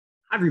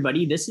Hi,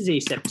 everybody. This is a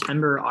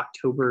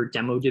September-October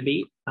demo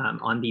debate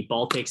on the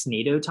Baltics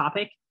NATO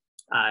topic.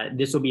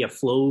 This will be a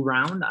flow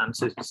round,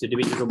 so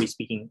debaters will be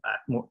speaking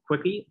more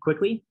quickly.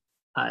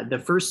 The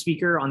first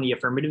speaker on the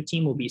affirmative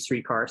team will be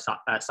Srikar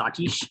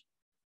Satish.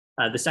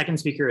 The second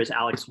speaker is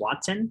Alex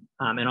Watson,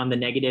 and on the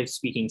negative,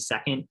 speaking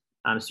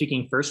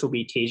first will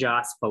be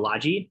Tejas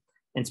Balaji,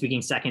 and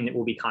speaking second it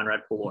will be Conrad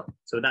Polor.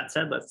 So with that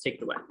said, let's take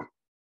it away.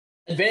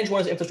 Advantage one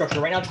is infrastructure.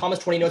 Right now, Thomas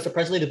 20 notes that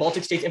presently the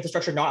Baltic states'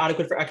 infrastructure not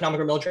adequate for economic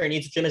or military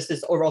needs to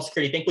assist overall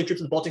security. Thankfully,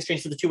 troops in the Baltic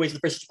states are the two ways. The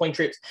first is deploying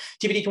troops.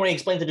 TBD 20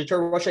 explains that to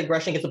deter Russian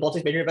aggression against the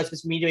Baltic, major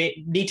investments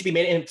need to be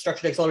made in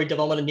infrastructure to accelerate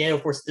development of NATO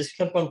forces. This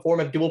comes in form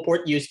of dual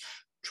port use,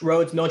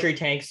 roads, military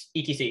tanks,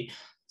 etc.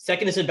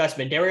 Second is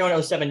investment.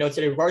 Darion07 notes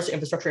that in regards to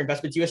infrastructure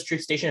investments, U.S.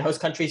 troops stationed in host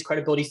countries,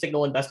 credibility,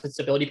 signal investment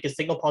stability, because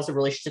signal positive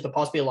relationships and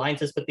possibly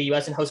alliances with the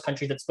U.S. and host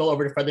countries that spill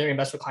over to further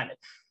investment climate.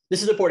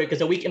 This is important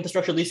because a weak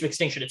infrastructure leads to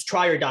extinction. It's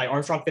try or die.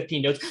 Armstrong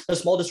 15 notes that a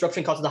small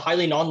disruption causes a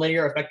highly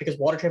non-linear effect because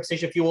water,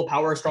 transportation, fuel,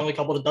 power are strongly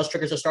coupled and thus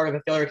triggers the start of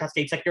a failure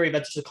cascade. Secondary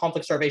events such as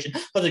conflict, starvation,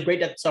 causes great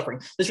death and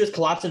suffering. This risks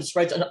collapse and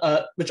spreads,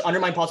 which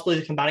undermine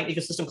possibilities of combating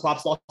ecosystem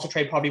collapse, loss of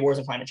trade, poverty, wars,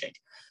 and climate change.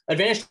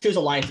 Advantage two is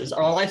alliances.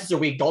 Our alliances are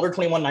weak.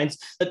 $21 nines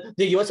that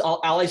the U.S.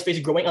 allies face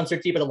growing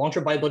uncertainty about the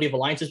long-term viability of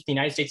alliances with the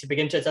United States to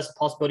begin to assess the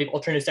possibility of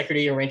alternative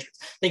security arrangements.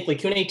 Thankfully,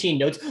 Q18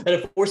 notes that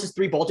it forces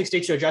 3 Baltic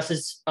states to address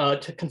this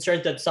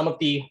concerns that some of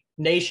the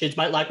nations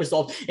might lack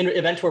resolve in the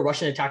event to a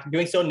Russian attack. In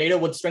doing so, NATO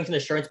would strengthen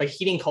assurance by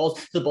heeding calls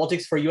to the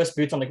Baltics for U.S.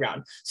 boots on the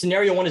ground.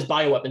 Scenario 1 is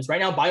bioweapons.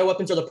 Right now,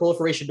 bioweapons are the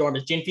proliferation norm,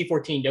 as Jinfi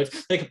 14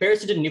 notes. That in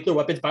comparison to nuclear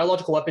weapons,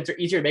 biological weapons are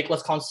easier to make,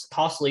 less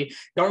costly.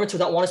 Governments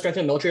without want to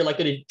strengthen the military are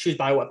likely to choose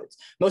bioweapons.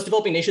 Most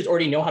developing nations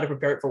already know how to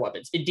prepare it for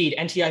weapons. Indeed,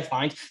 NTI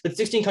finds that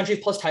 16 countries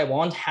plus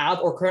Taiwan have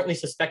or currently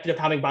suspected of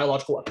having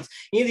biological weapons.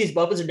 Any of these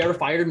weapons are never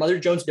fired. Mother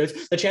Jones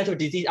notes the chance of a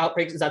disease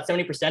outbreak is at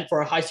 70%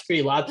 for a high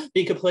security lab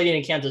being completed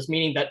in Kansas,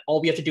 meaning that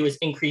all we have to do is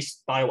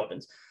increase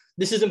bioweapons.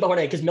 This is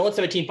important because Millet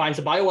 17 finds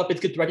that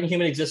bioweapons could threaten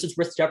human existence,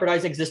 risk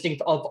jeopardizing existing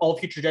of all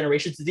future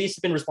generations. Disease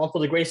has been responsible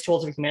for the greatest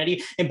tools of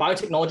humanity in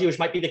biotechnology, which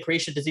might be the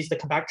creation of disease that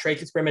combat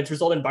trace experiments,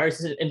 result in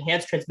viruses,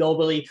 enhance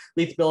transmissibility,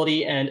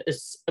 lethality, and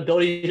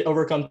ability to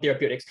overcome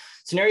therapeutics.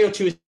 Scenario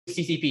 2 is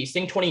CCP.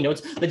 Sing 20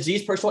 notes the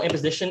disease personal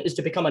imposition is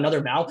to become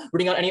another Mao,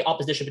 rooting out any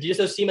opposition. But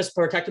DSOC must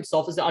protect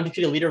himself as the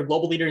undefeated leader, a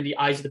global leader in the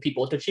eyes of the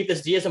people. To achieve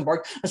this, Xi has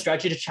embarked on a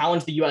strategy to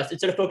challenge the US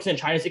instead of focusing on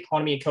China's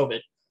economy and COVID.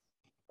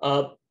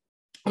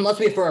 Unless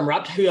we affirm,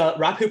 Rap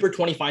Hooper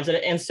 20 finds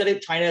that instead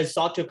of China has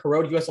sought to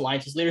corrode U.S.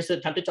 alliances, leaders have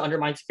attempted to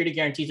undermine security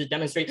guarantees to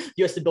demonstrate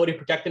U.S. ability to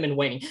protect them in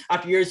waning.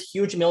 After years of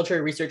huge military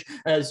research,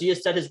 Xi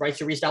has set his rights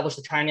to reestablish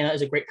China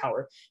as a great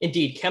power.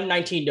 Indeed, Chem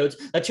 19 notes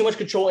that too much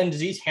control in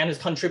Xi's hand has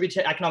contributed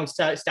to economic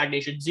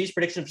stagnation. Xi's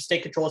prediction for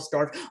state control has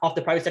starved off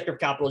the private sector of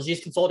capital.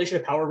 Xi's consolidation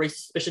of power raised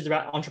suspicions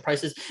about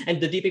enterprises,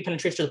 and the deepening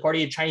penetration of the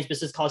party in Chinese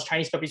business caused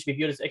Chinese companies to be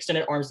viewed as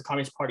extended arms of the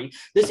Communist Party.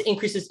 This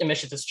increases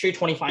emissions. As Trade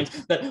 20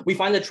 finds that we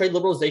find that trade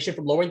liberalization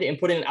from lowering the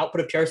input and output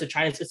of tariffs of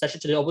China's accession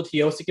to the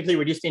WTO significantly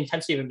reduce the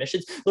intensity of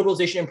emissions.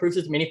 Liberalization improves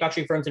its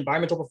manufacturing firms'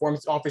 environmental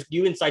performance and offers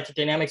new insights and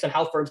dynamics on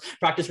how firms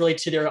practice relate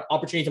to their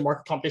opportunities and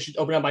market competitions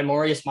opened up by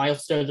glorious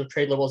milestones of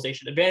trade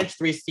liberalization. Advantage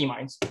 3 is sea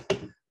mines.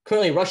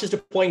 Currently, Russia is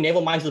deploying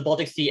naval mines in the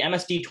Baltic Sea.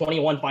 MSD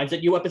 21 finds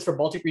that new weapons for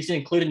Baltic region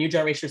include a new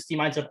generation of sea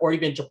mines that have already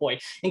been deployed.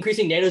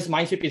 Increasing NATO's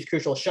mine sweep is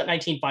crucial. Shut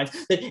 19 finds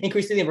that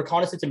increasing the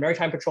reconnaissance and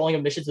maritime patrolling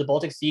of missions in the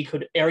Baltic Sea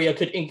area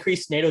could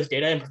increase NATO's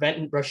data and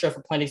prevent Russia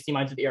from planting sea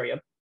mines in the area.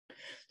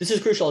 This is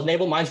crucial as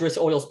naval mines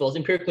risk oil spills.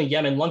 Empirically,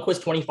 Yemen,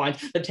 Lundquist 20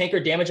 finds that tanker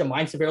damage and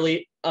mine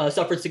severely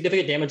suffered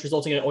significant damage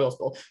resulting in an oil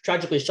spill.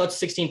 Tragically, Schutz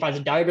 16 finds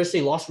that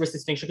biodiversity lost risk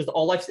extinction because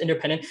all life is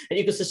independent and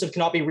ecosystems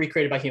cannot be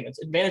recreated by humans.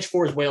 Advantage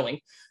 4 is whaling.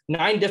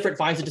 9 different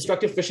finds that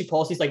destructive fishing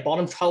policies like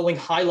bottom trawling,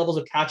 high levels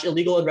of catch,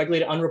 illegal,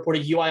 unregulated,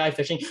 unreported UII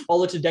fishing all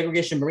led to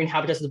degradation of marine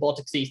habitats in the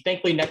Baltic Sea.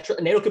 Thankfully,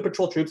 NATO could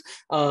patrol troops,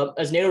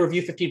 as NATO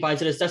Review 15 finds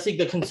that assessing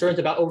the concerns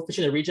about overfishing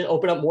in the region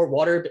open up more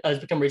water has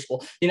become reachable.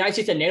 The United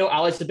States and NATO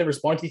allies have been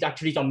responding to these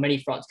activities on many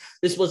fronts.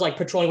 This was like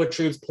patrolling with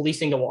troops,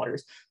 policing the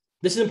waters.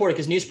 This is important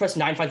because News Press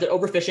 9 finds that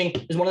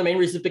overfishing is one of the main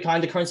reasons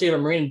behind the current state of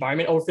our marine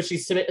environment. Overfishing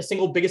is the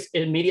single biggest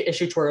immediate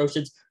issue to our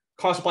oceans,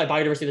 caused by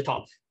biodiversity at the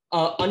top.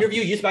 Under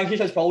review, use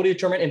magnitude has probability to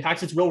determine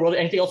impacts its real world.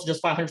 Anything else to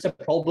justify 100%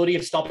 probability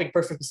of stopping a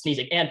person from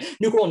sneezing. And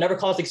nuclear will never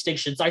cause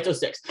extinction. Site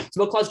 06.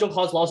 Smoke clouds don't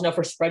cause laws enough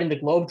for spreading the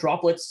globe.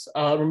 Droplets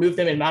remove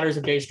them in matters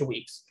of days to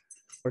weeks.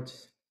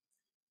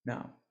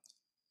 Now.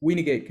 We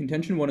negate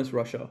contention 1 is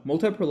Russia.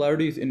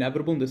 Multipolarity is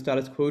inevitable in the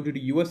status quo due to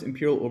U.S.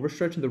 imperial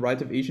overstretch, and the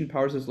rise of Asian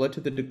powers has led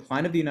to the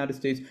decline of the United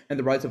States and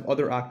the rise of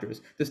other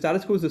actors. The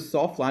status quo is a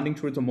soft landing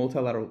towards a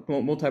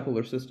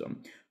multipolar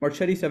system.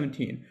 Marchetti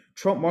 17.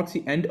 Trump marks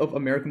the end of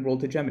American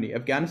world hegemony.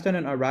 Afghanistan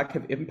and Iraq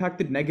have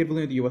impacted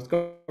negatively on the U.S.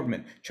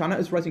 government. China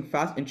is rising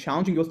fast and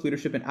challenging U.S.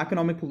 leadership in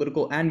economic,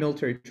 political, and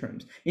military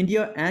terms.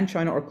 India and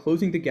China are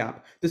closing the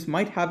gap. This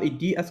might have a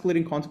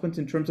de-escalating consequence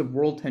in terms of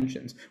world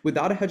tensions.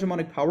 Without a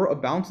hegemonic power, a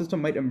balanced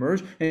system might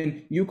emerge,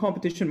 and new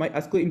competition might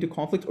escalate into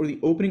conflicts or the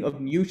opening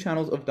of new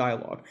channels of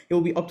dialogue. It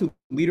will be up to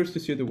leaders to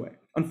steer the way.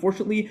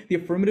 Unfortunately, the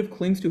affirmative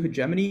clings to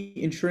hegemony,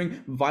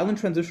 ensuring violent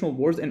transitional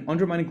wars and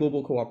undermining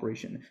global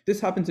cooperation.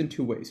 This happens in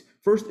two ways.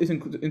 First is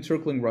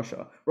encircling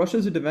Russia. Russia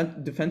is a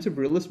defensive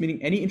realist,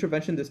 meaning any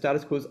intervention in the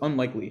status quo is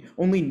unlikely.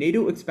 Only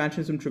NATO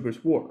expansionism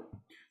triggers war.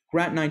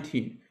 Grant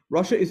 19.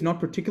 Russia is not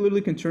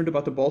particularly concerned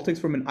about the Baltics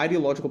from an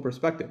ideological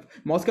perspective.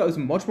 Moscow is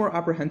much more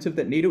apprehensive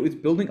that NATO is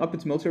building up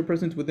its military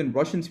presence within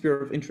Russian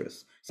sphere of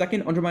interests.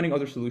 Second, undermining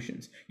other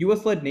solutions.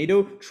 US-led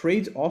NATO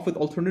trades off with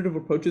alternative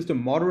approaches to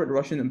moderate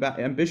Russian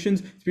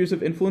ambitions, spheres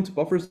of influence,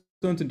 buffer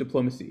zones, and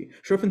diplomacy.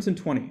 Schriffensen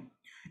 20.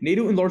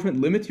 NATO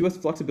enlargement limits U.S.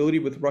 flexibility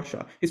with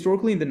Russia.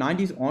 Historically, in the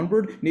 90s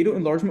onward, NATO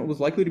enlargement was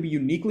likely to be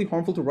uniquely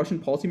harmful to Russian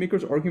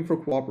policymakers arguing for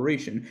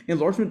cooperation.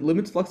 Enlargement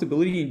limits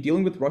flexibility in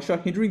dealing with Russia,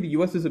 hindering the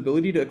U.S.'s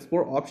ability to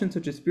explore options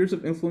such as spheres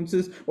of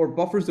influences or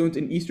buffer zones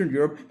in Eastern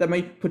Europe that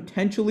might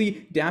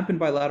potentially dampen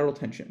bilateral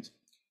tensions.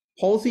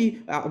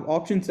 Policy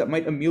options that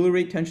might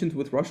ameliorate tensions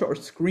with Russia are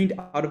screened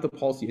out of the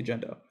policy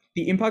agenda.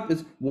 The impact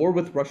is war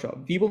with Russia.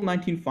 Veeble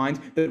 19 finds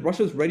that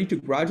Russia is ready to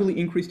gradually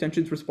increase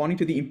tensions responding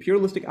to the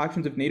imperialistic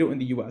actions of NATO and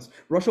the US.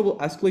 Russia will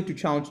escalate to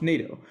challenge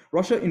NATO.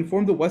 Russia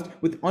informed the West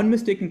with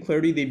unmistaken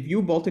clarity they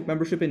view Baltic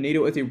membership in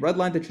NATO as a red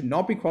line that should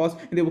not be crossed,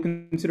 and they will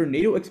consider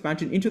NATO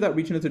expansion into that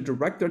region as a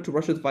direct threat to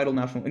Russia's vital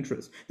national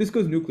interests. This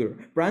goes nuclear.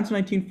 Brands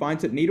 19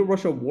 finds that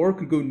NATO-Russia war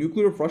could go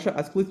nuclear if Russia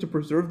escalates to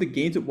preserve the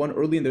gains it won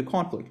early in the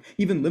conflict.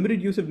 Even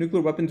limited use of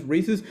nuclear weapons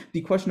raises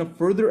the question of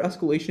further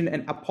escalation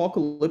and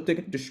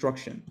apocalyptic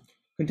destruction.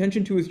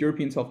 Contention 2 is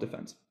European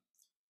self-defense.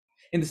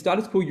 In the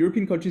status quo,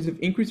 European countries have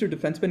increased their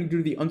defense spending due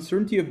to the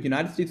uncertainty of the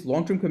United States'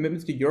 long-term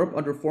commitments to Europe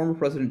under former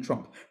President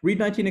Trump. Read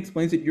 19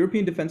 explains that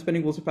European defense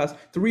spending will surpass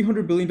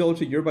 $300 billion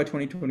a year by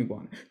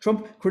 2021.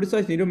 Trump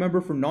criticized NATO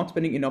members for not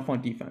spending enough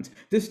on defense.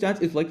 This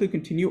stance is likely to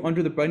continue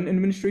under the Biden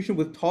administration,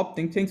 with top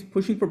think tanks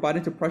pushing for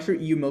Biden to pressure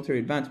EU military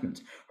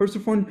advancements.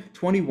 Hersephorn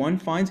 21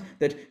 finds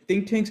that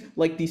think tanks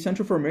like the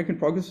Center for American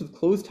Progress with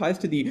close ties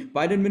to the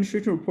Biden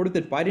administration reported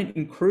that Biden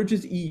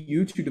encourages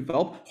EU to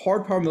develop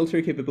hard power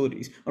military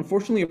capabilities.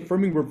 Unfortunately,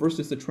 affirming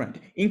reverses the trend.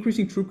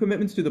 Increasing troop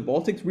commitments to the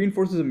Baltics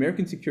reinforces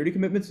American security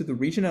commitments to the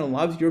region and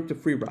allows Europe to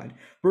free ride.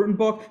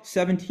 Burtonbach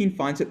 17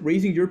 finds that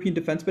raising European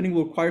defense spending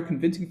will require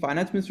convincing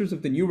finance ministers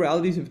of the new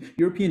realities of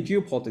European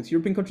geopolitics.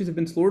 European countries have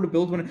been slower to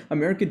build when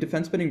American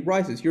defense spending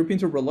rises.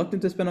 Europeans are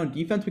reluctant to spend on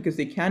defense because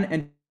they can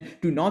and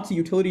do not see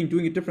utility in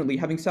doing it differently.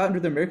 Having sat under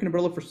the American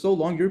umbrella for so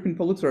long, European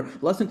publics are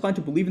less inclined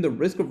to believe in the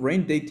risk of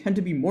rain. They tend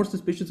to be more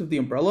suspicious of the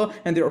umbrella,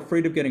 and they're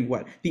afraid of getting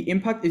wet. The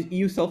impact is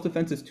EU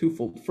self-defense is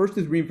twofold. First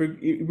is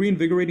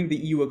reinvigorating the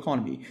EU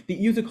economy. The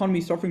EU's economy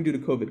is suffering due to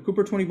COVID.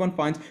 Cooper 21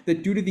 finds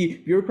that due to the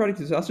bureaucratic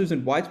disasters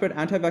and widespread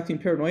anti-vaccine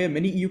paranoia,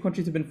 many EU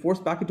countries have been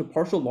forced back into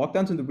partial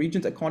lockdowns, and the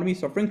region's economy is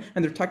suffering,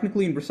 and they're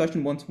technically in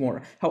recession once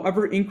more.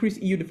 However,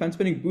 increased EU defense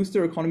spending boosts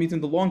their economies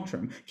in the long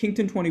term.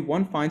 Kington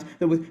 21 finds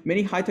that with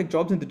many high-tech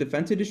jobs in the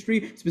defense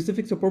industry,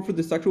 specific support for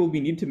the sector will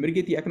be needed to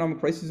mitigate the economic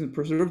crisis and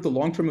preserve the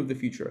long term of the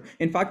future.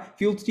 In fact,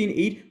 Fieldstein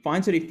 8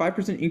 finds that a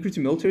 5% increase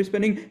in military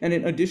spending and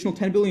an additional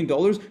 $10 billion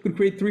could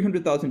create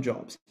 300,000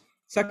 jobs.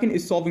 Second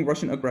is solving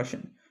Russian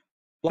aggression.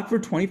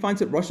 Blackford 20 finds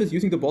that Russia is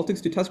using the Baltics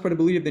to test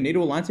credibility of the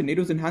NATO alliance, and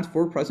NATO's enhanced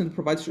forward presence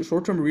provides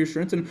short-term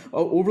reassurance and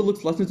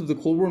overlooks lessons of the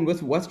Cold War in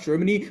West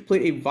Germany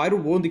played a vital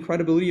role in the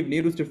credibility of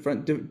NATO's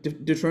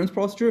deterrence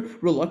posture.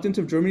 Reluctance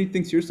of Germany to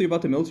think seriously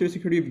about the military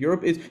security of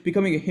Europe is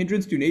becoming a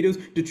hindrance to NATO's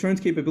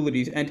deterrence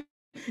capabilities, and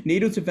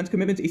NATO's defense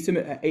commitments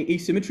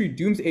asymmetry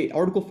dooms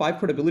Article 5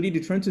 credibility.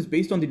 Deterrence is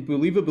based on the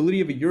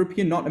believability of a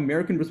European, not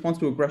American, response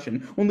to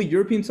aggression. Only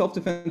European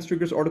self-defense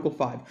triggers Article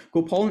 5.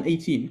 Gopalin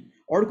 18.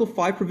 Article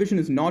 5 provision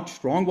is not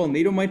strong. While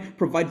NATO might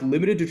provide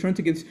limited deterrence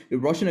against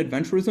Russian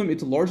adventurism,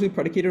 it's largely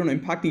predicated on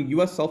impacting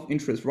U.S.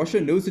 self-interest. Russia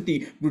knows that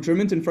the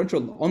Germans and French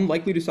are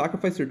unlikely to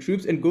sacrifice their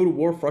troops and go to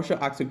war if Russia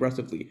acts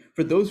aggressively.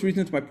 For those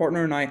reasons, my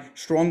partner and I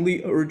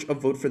strongly urge a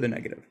vote for the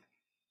negative.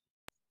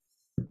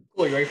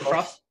 Cool, you ready for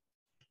props?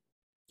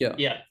 Yeah.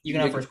 Yeah, you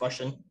can have first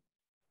question.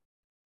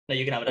 No,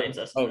 you can have it,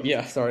 Incest. Oh,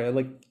 yeah, sorry,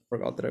 I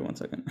forgot that. 1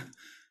 second.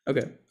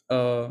 Okay,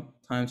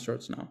 time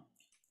starts now.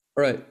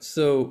 All right,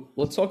 so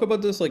let's talk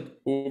about this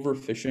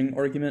overfishing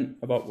argument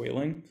about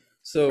whaling.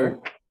 So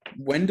sure.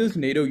 When does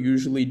NATO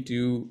usually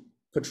do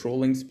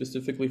patrolling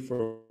specifically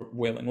for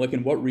whaling?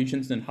 In what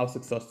regions and how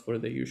successful are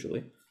they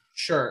usually?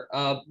 Sure.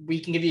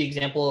 We can give you an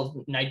example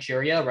of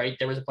Nigeria, right?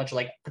 There was a bunch of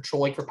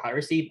patrolling for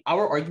piracy.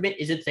 Our argument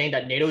isn't saying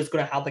that NATO is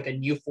going to have a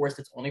new force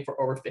that's only for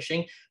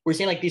overfishing. We're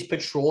saying these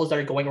patrols that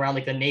are going around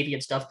the Navy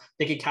and stuff,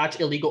 they could catch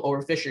illegal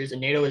overfishers,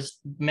 and NATO has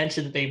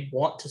mentioned that they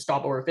want to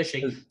stop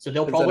overfishing. So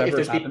they'll probably, if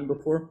there's happened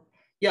before?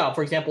 Yeah,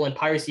 for example, in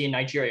piracy in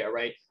Nigeria,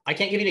 right? I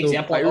can't give you an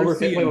example on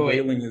overfishing.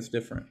 Whaling is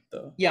different,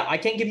 though. Yeah, I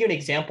can't give you an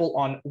example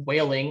on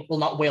whaling. Well,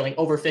 not whaling,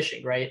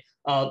 overfishing, right?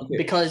 Okay.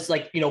 Because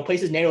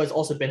places NATO has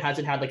also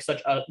hasn't had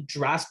such a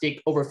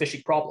drastic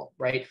overfishing problem,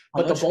 right?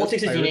 But the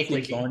Baltics is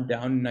uniquely gone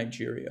down in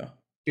Nigeria.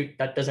 Dude,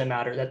 that doesn't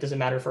matter. That doesn't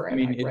matter for I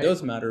mean, impact, it right?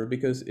 does matter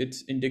because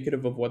it's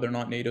indicative of whether or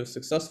not NATO is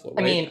successful,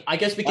 I right? mean, I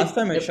guess we could. Last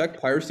time I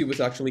checked, piracy was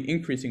actually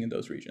increasing in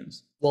those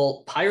regions.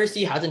 Well,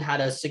 piracy hasn't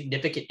had a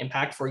significant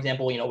impact. For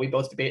example, we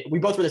both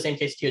were the same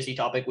case TOC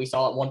topic. We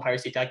saw one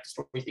piracy attack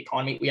destroys the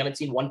economy. We haven't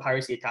seen one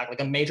piracy attack, like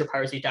a major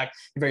piracy attack,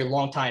 in a very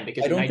long time.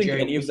 Because I don't in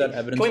Nigeria, think any of that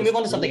evidence. Can we move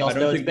on to something else? I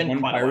don't Though think it's been one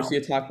quite a while. piracy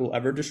attack will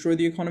ever destroy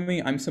the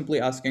economy. I'm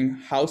simply asking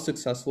how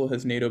successful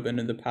has NATO been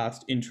in the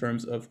past in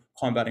terms of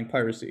combating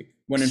piracy?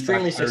 When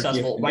extremely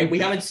successful, right? We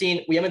haven't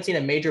seen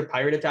a major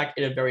pirate attack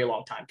in a very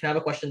long time. Can I have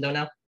a question though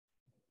now?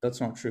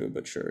 That's not true,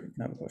 but sure, you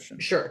can have a question.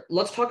 Sure.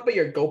 Let's talk about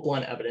your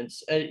Goplan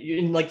evidence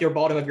in like your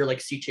bottom of your like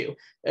C2.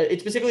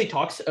 It specifically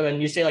talks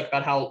and you say like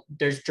about how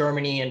there's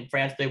Germany and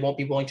France, they won't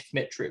be willing to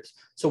commit troops.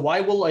 So why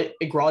will like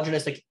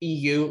exogenous like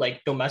EU,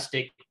 like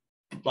domestic,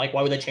 like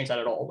why would they change that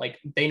at all? Like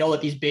they know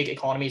that these big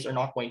economies are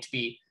not going to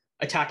be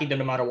attacking them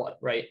no matter what,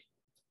 right?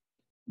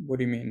 What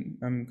do you mean?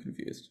 I'm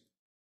confused.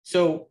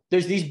 So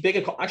there's these big,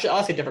 actually I'll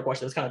ask a different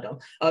question. That's kind of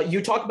dumb.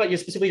 You talk about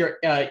specifically your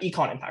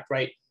econ impact,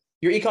 right?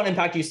 Your econ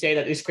impact, you say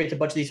that this creates a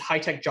bunch of these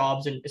high-tech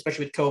jobs, and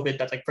especially with COVID,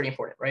 that's like pretty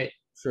important, right?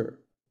 Sure.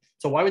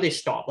 So why would they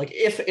stop? Like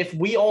if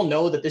we all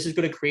know that this is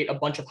going to create a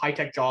bunch of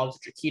high-tech jobs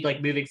to keep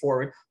like moving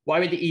forward, why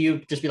would the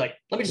EU just be like,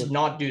 let me just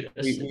not do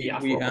this?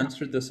 We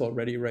answered this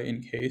already, right?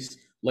 In case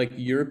like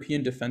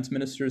European defense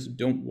ministers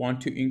don't want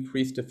to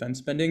increase defense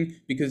spending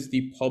because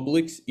the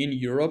publics in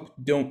Europe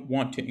don't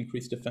want to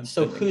increase defense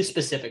spending. So who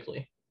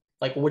specifically?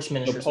 Like which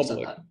ministers? The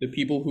public, the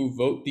people who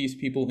vote these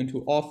people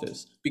into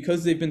office,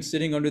 because they've been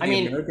sitting under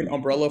the American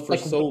umbrella for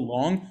so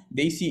long,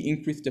 they see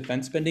increased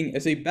defense spending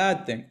as a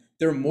bad thing.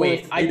 They're more.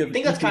 I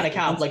think that's kind of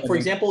cap. Like for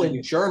example,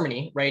 in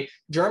Germany, right?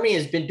 Germany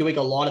has been doing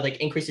a lot of like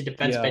increasing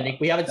defense spending.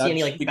 We haven't seen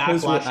any like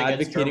backlash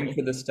against Germany.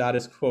 For the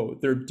status quo.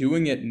 They're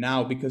doing it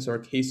now because our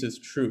case is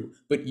true,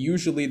 but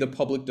usually the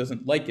public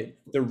doesn't like it.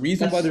 The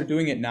reason why they're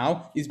doing it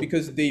now is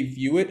because they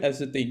view it as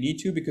that they need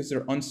to because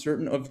they're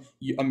uncertain of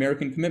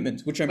American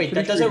commitments. Which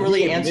that doesn't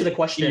really answer the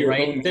question,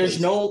 right?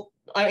 There's no.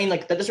 I mean,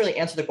 like that doesn't really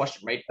answer the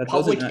question, right?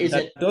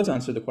 That does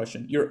answer the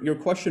question. Your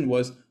question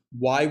was,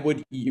 why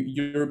would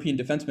European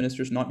defense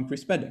ministers not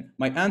increase spending?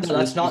 My answer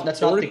is that's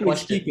not the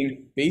question.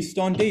 Speaking, based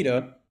on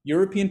data,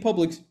 European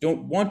publics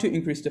don't want to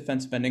increase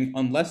defense spending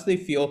unless they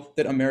feel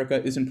that America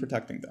isn't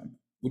protecting them,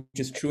 which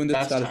is true in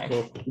the status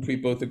quo, which we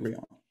both agree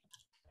on.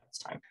 It's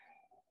time.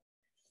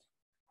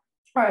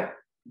 All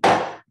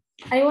right.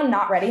 Anyone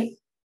not ready?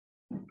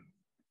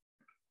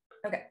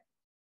 Okay.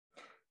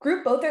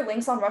 Group both their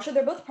links on Russia.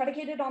 They're both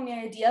predicated on the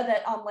idea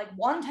that like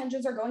one,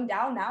 tensions are going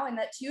down now, and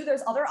that two,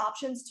 there's other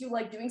options to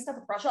like doing stuff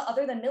with Russia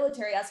other than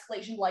military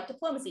escalation like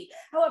diplomacy.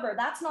 However,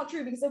 that's not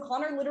true because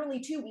O'Connor literally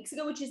 2 weeks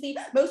ago, which is the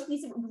most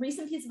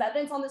recent piece of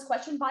evidence on this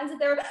question, finds that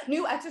there are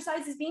new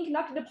exercises being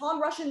conducted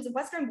upon Russia's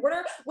western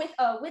border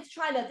with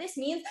China. This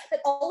means that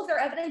all of their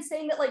evidence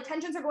saying that like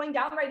tensions are going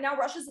down right now,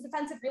 Russia's a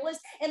defensive realist,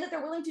 and that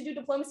they're willing to do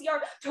diplomacy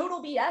are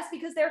total BS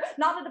because they're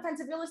not a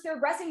defensive realist. They're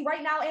aggressing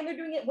right now, and they're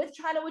doing it with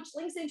China, which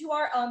links into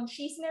our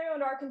she scenario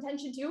and our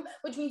contention too,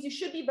 which means you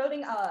should be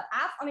voting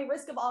AF on a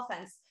risk of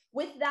offense.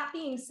 With that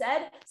being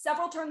said,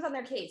 several turns on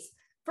their case.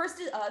 First,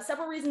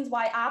 several reasons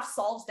why AF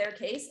solves their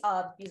case.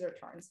 These are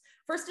turns.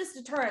 First is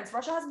deterrence.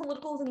 Russia has a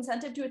political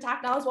incentive to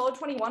attack now as well.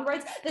 21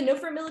 writes that no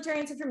firm military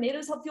answer from NATO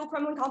has helped fuel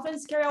Kremlin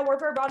confidence to carry out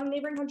warfare abroad in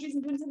neighboring countries,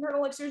 and Putin's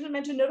internal exertion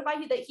meant to notify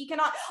that he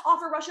cannot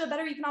offer Russia a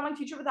better economic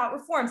future without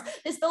reforms.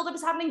 This buildup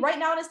is happening right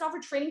now, and it's not for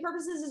training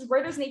purposes. As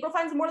Reuters in April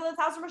finds more than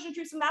 1,000 Russian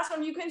troops amassed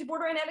on Ukraine's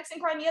border and annexing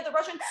Crimea. The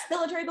Russian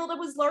military buildup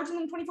was larger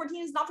than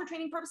 2014. Is not for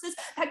training purposes.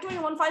 PEC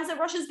 21 finds that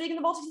Russia is big in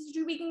the Baltic Sea,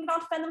 too weak and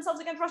cannot defend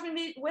themselves against Russian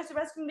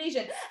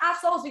invasion. AF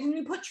solves because when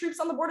you put troops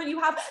on the border, you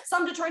have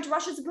some deterrent to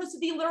Russia as opposed to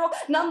the literal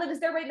none that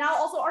is there right now.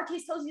 Also, our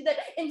case tells you that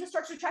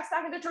infrastructure checks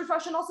back and deters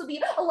Russia, and also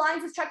the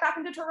alliances check back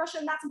and deter Russia,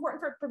 and that's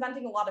important for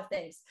preventing a lot of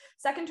things.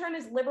 Second turn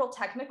is liberal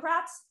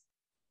technocrats.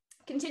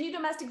 Continued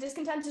domestic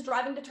discontent is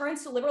driving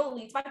deterrence to liberal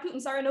elites by Putin.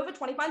 Saranova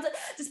 20 finds that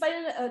despite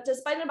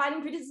an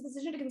abiding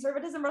predisposition to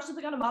conservatism, Russia has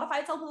begun to modify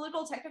itself.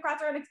 Political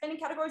technocrats are in expanding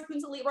categories.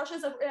 Putin's elite Russia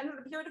has entered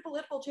a period of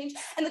political change,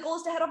 and the goal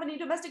is to head off any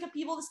domestic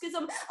upheaval. The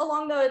schism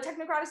along the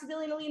technocratic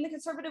civilian elite and the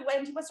conservative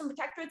anti-Western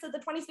protectorates of the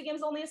 20s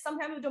begins only as some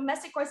kind of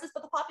domestic crisis,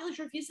 but the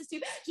population refuses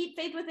to keep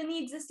faith within the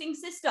existing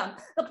system.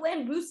 The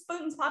plan boosts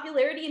Putin's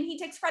popularity, and he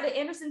takes credit.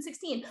 Anderson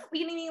 16,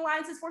 weakening the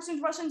alliances,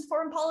 forcing Russia's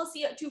foreign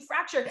policy to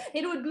fracture.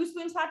 NATO would boost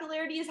Putin's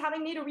popularity as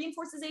having NATO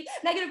reinforces a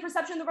negative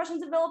perception the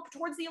Russians develop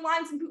towards the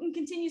alliance, and Putin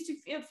continues to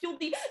fuel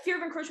the fear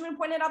of encroachment and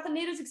pointed out that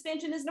NATO's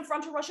expansion is an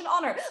affront to Russian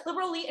honor.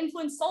 Liberal elite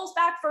influence solves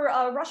back for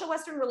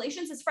Russia-Western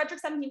relations, as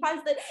Frederick 17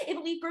 finds that if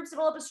elite groups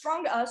develop a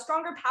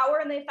stronger power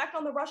and the effect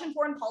on the Russian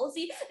foreign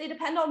policy, they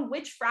depend on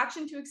which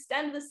fraction to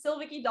extend the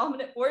Silviki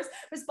dominant force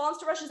responds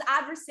to Russia's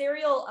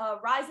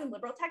adversarial rise in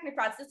liberal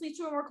technocrats. This leads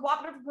to a more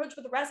cooperative approach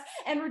with the rest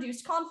and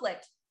reduced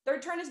conflict.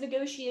 Third turn is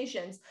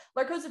negotiations.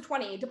 Larkoza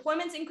 20,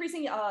 deployments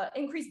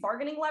increased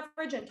bargaining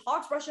leverage and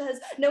talks. Russia has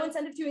no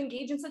incentive to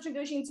engage in such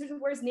negotiations,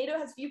 whereas NATO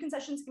has few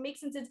concessions to make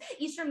since its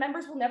Eastern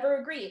members will never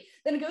agree.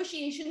 The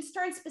negotiations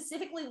turn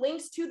specifically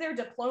links to their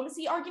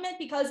diplomacy argument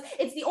because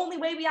it's the only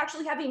way we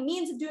actually have a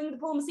means of doing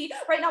diplomacy.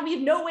 Right now, we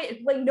have no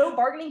way, like no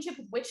bargaining chip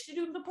with which to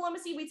do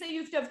diplomacy. We'd say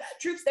you have to have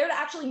troops there to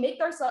actually make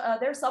their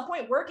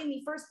subpoint work in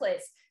the first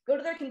place. Go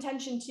to their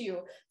contention too.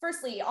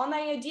 Firstly, on the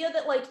idea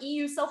that like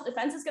EU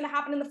self-defense is going to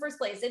happen in the first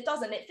place, it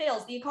doesn't. It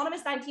fails. The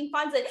Economist 19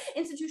 finds that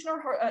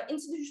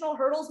institutional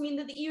hurdles mean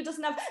that the EU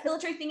doesn't have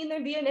military thing in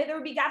their DNA. There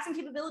would be gaps in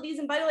capabilities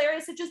in vital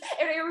areas such as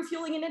air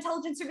refueling and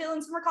intelligence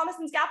surveillance and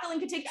reconnaissance. Gap filling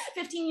could take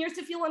 15 years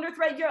to feel under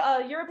threat.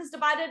 Europe is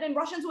divided, and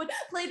Russians would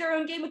play their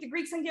own game with the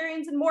Greeks,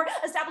 Hungarians, and more.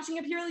 Establishing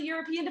a purely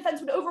European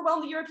defense would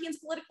overwhelm the Europeans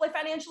politically,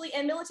 financially,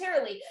 and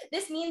militarily.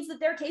 This means that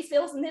their case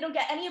fails and they don't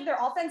get any of their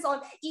offense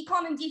on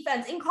econ and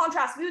defense. In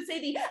contrast, we would say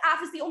the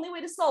AF is the only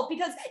way to solve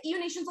because EU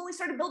nations only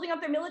started building up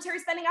their military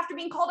spending after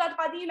being called out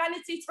by the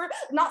United States for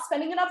not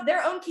spending enough.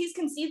 Their own case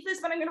concedes this,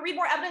 but I'm going to read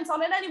more evidence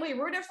on it anyway.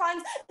 Reuters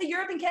finds that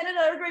Europe and Canada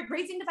are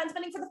raising defense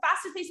spending for the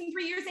fastest pace in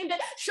 3 years, aimed at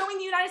showing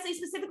the United States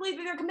specifically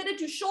that they're committed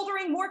to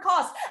shouldering more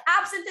costs.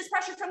 Absent this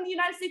pressure from the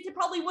United States, they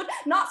probably would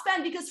not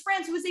spend because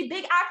France, who is a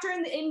big actor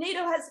in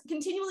NATO, has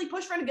continually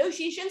pushed for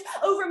negotiations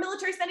over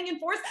military spending and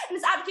force and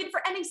has advocated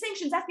for ending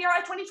sanctions.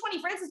 FBRI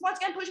 2020, France is once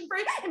again pushing for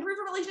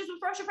improved relations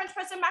with Russia. French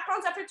President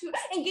Macron's effort to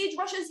engage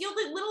Russia has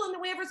yielded little in the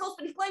way of results,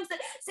 but he claims that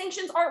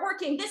sanctions aren't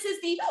working. This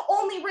is the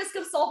only risk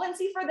of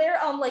solvency for their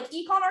like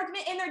econ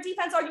argument and their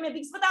defense argument,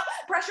 because without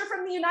pressure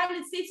from the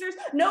United States, there's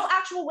no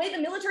actual way the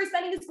military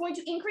spending is going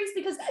to increase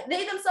because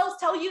they themselves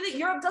tell you that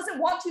Europe doesn't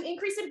want to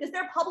increase it because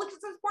their public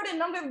support it and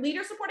none of their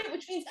leaders support it,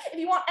 which means if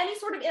you want any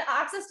sort of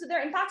access to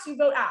their impacts, you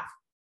vote AF.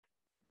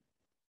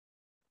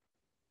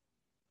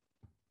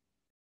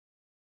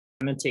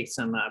 I'm going to take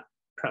some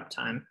prep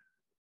time.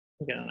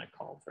 I'll get on a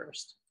call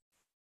first.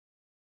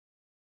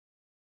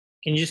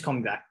 Can you just call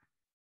me back?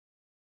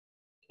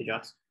 Okay,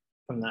 Joss,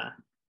 from the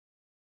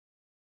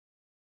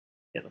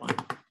other one.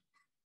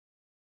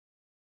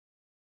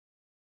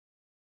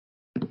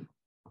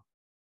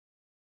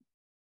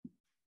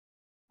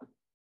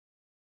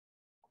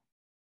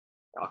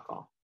 I'll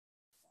call.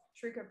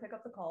 Shrieker, pick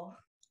up the call.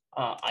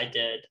 I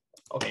did.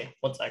 Okay,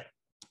 one sec.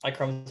 My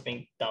Chrome's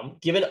being dumb.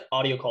 Give it an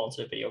audio call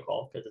instead of video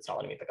call because it's not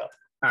letting me pick up.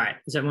 All right,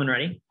 is everyone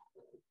ready?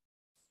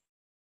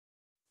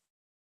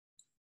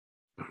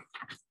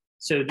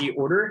 So the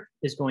order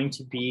is going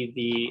to be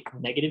the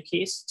negative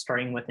case,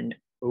 starting with an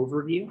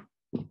overview.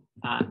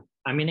 I'm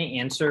going to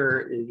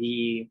answer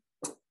the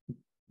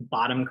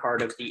bottom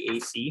card of the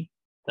AC,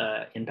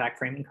 the impact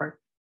framing card,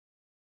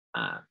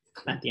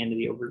 at the end of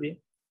the overview.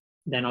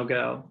 Then I'll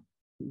go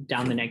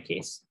down the neg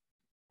case,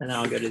 and then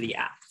I'll go to the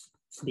app.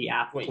 The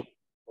app. Wait,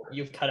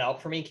 you've cut out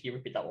for me. Can you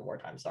repeat that one more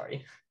time?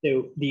 Sorry.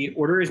 So the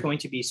order is going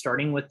to be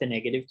starting with the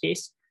negative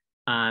case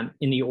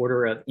in the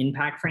order of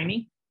impact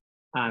framing.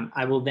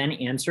 I will then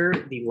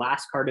answer the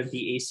last card of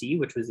the AC,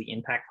 which was the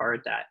impact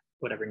card that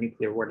whatever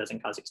nuclear war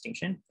doesn't cause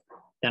extinction.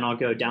 Then I'll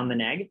go down the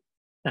neg,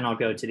 then I'll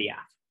go to the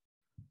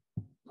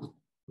AF.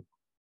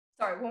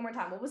 Sorry, one more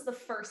time. What was the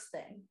first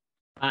thing?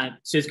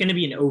 So it's going to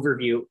be an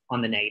overview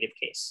on the negative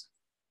case.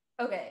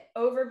 Okay,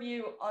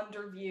 overview,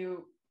 underview,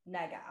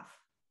 neg AF.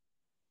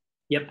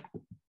 Yep.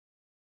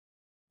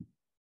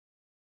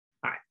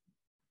 All right,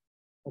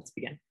 let's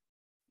begin.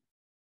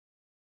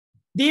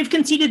 They have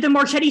conceded the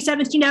Marchetti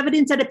 17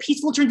 evidence that a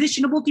peaceful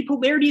transition to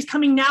multipolarity is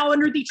coming now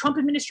under the Trump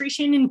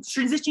administration and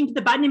transitioning to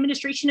the Biden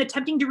administration,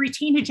 attempting to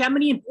retain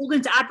hegemony and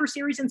emboldens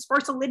adversaries and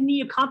sparse a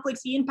litany of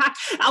conflicts. The impact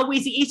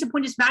outweighs the ace of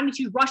point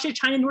magnitude. Russia,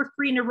 China, North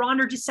Korea, and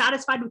Iran are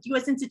dissatisfied with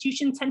U.S.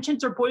 institutions.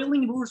 Tensions are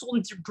boiling and will result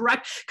in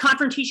direct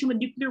confrontation with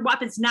nuclear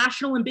weapons.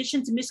 National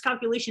ambitions and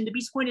miscalculation. The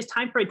beast point is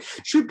time frame.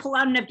 Troop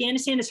pullout in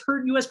Afghanistan has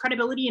hurt U.S.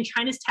 credibility, and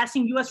China's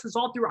testing U.S.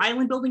 resolve through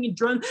island building and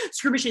drone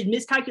skirmishes.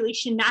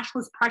 Miscalculation,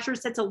 nationalist pressure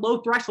sets a low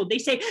threshold. They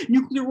say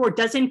nuclear war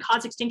doesn't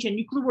cause extinction.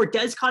 Nuclear war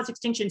does cause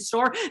extinction.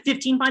 Star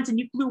 15 finds a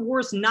nuclear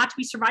war is not to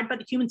be survived by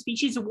the human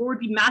species. A war would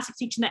be mass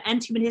extinction that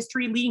ends human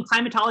history. Leading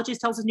climatologist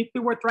tells us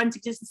nuclear war threatens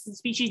existence of the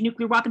species.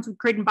 Nuclear weapons would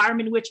create an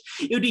environment in which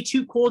it would be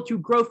too cold to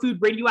grow food,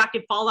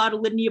 radioactive fallout, a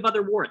litany of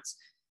other wars.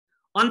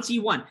 On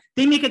C1,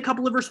 they make a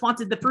couple of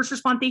responses. The first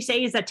response they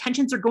say is that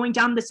tensions are going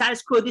down the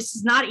status quo. This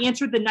does not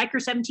answer the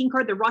Niker 17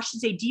 card. The Russia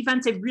is a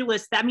defensive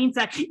realist. That means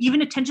that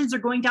even if tensions are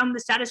going down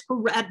the status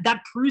quo,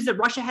 that proves that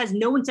Russia has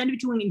no incentive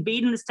to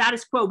invade in the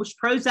status quo, which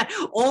proves that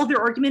all their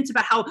arguments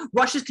about how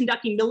Russia is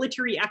conducting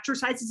military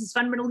exercises is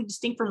fundamentally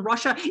distinct from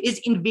Russia is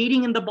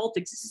invading in the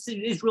Baltics. This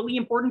is really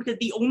important because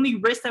the only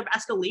risk of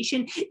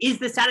escalation is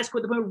the status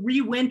quo. The moment we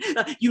win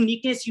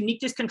uniqueness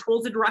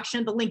controls the direction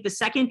of the link. The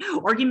second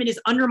argument is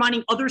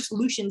undermining other solutions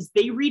solutions.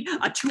 They read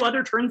two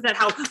other terms that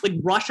how like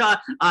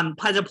Russia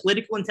has a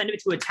political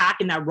incentive to attack,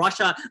 and that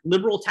Russia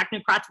liberal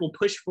technocrats will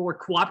push for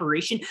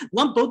cooperation.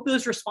 Lump both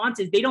those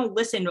responses. They don't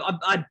listen.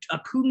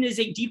 Putin is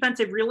a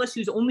defensive realist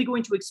who's only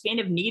going to expand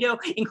if NATO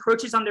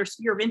encroaches on their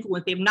sphere of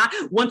influence. They have not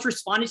once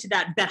responded to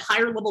that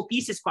higher level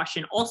thesis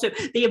question. Also,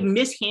 they have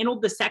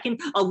mishandled the second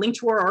link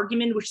to our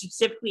argument, which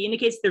specifically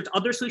indicates there's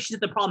other solutions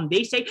to the problem.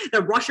 They say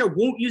that Russia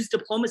won't use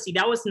diplomacy.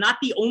 That was not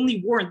the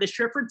only warrant. The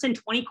Shifferton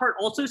 20 card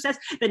also says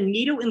that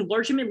NATO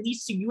enlargement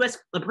leads to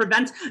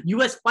prevents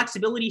U.S.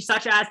 flexibility,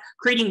 such as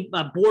creating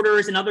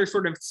borders and other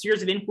sort of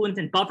spheres of influence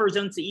and buffer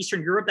zones to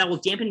Eastern Europe that will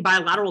dampen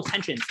bilateral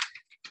tensions.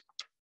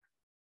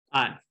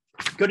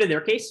 Go to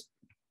their case.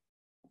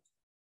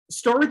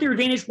 Start with their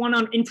advantage one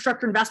on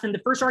infrastructure investment.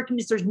 The first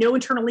argument is there's no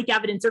internal leak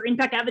evidence. Their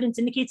impact evidence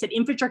indicates that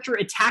infrastructure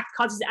attack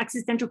causes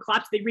existential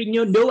collapse. They read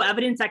no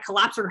evidence that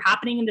collapse are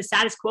happening in the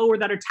status quo or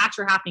that attacks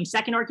are happening.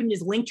 Second argument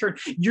is link turn.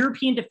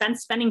 European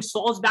defense spending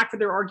solves back for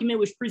their argument,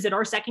 which proves that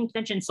our second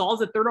contention solves.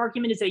 The third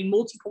argument is that a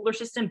multipolar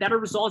system better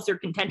resolves their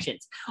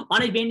contentions.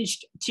 On advantage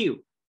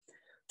two.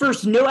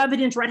 First, no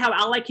evidence read how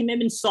allied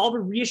commitments solve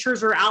or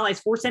reassures our allies,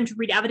 force them to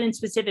read evidence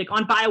specific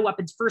on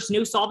bioweapons. First,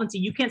 no solvency.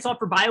 You can't solve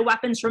for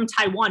bioweapons from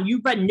Taiwan.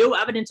 You've read no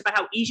evidence about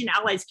how Asian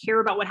allies care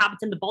about what happens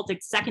in the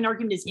Baltic. Second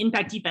argument is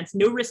impact defense.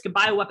 No risk of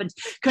bioweapons.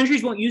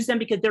 Countries won't use them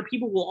because their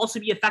people will also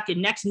be affected.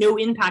 Next, no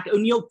impact.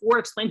 O'Neill 4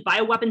 explains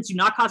bioweapons do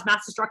not cause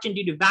mass destruction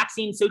due to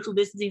vaccines, social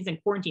distancing,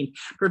 and quarantine.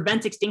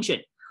 Prevents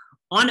extinction.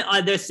 On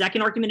the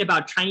second argument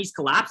about Chinese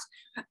collapse,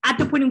 at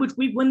the point in which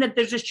we win that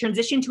there's this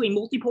transition to a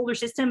multipolar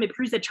system, it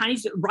proves that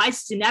Chinese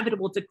rise is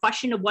inevitable. It's a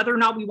question of whether or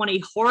not we want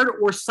a hard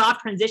or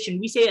soft transition.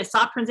 We say a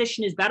soft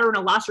transition is better and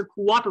allows for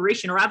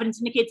cooperation. Our evidence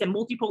indicates that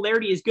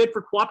multipolarity is good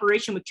for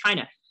cooperation with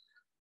China.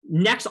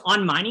 Next,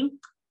 on mining.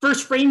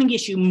 First, framing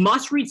issue,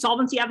 must read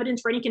solvency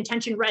evidence for any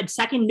contention read.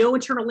 Second, no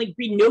internal link,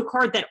 read no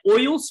card that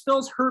oil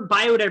spills hurt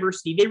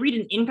biodiversity. They read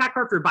an impact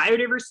card for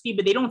biodiversity,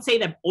 but they don't say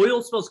that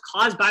oil spills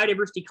cause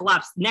biodiversity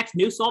collapse. Next,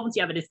 no solvency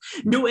evidence.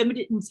 No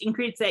evidence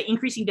indicates that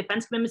increasing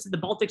defense commitments to the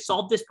Baltic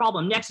solve this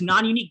problem. Next,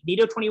 non-unique.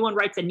 NATO 21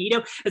 writes that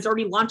NATO has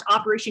already launched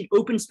Operation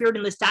Open Spirit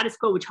in the status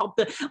quo, which helped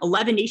the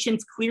 11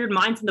 nations cleared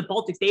mines in the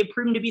Baltics. They have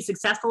proven to be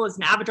successful as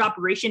an average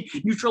operation,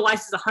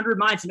 neutralizes 100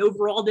 mines, and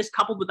overall this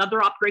coupled with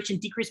other operations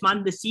decreased mines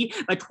in the sea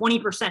by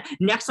 20%.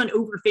 Next, on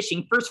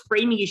overfishing. First,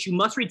 framing issue,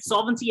 must read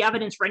solvency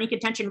evidence for any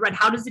contention read.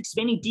 How does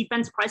expanding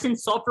defense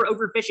presence solve for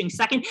overfishing?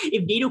 Second,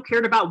 if NATO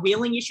cared about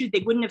whaling issues, they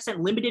wouldn't have sent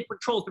limited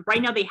patrols, but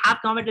right now they have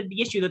commented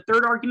the issue. The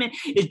third argument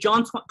is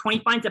John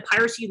 20 finds that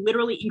piracy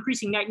literally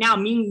increasing right now,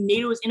 meaning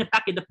NATO is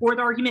ineffective. The fourth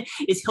argument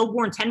is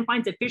Hilborn 10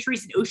 finds that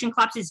fisheries and ocean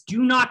collapses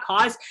do not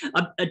cause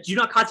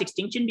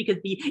extinction because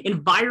the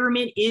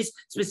environment is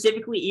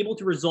specifically able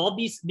to resolve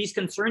these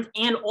concerns.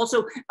 And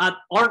also,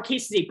 our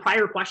case is a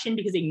prior question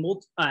because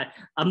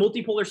a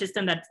multipolar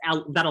system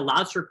that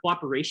allows for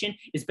cooperation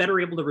is better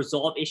able to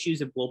resolve issues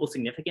of global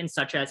significance,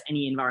 such as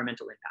any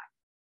environmental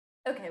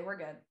impact. Okay, we're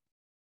good.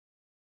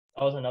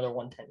 That was another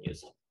 110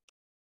 used.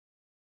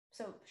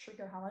 So,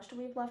 Shrieker, how much do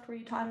we have left? Were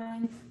you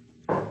timing?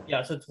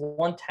 Yeah, so it's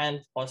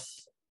 110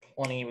 plus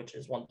 20, which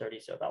is 130,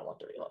 so about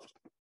 130 left.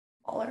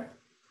 Baller.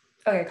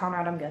 Okay,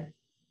 Conrad, I'm good.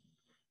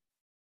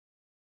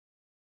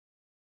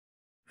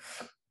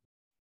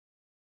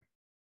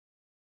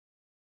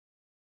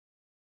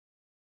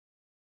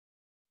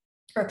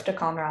 Earth to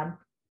Conrad.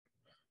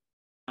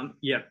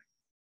 Yeah,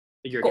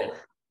 you're cool.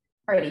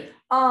 Good.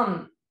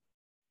 Alrighty.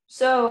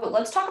 So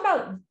let's talk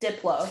about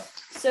Diplo.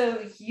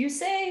 So you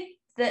say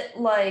that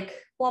like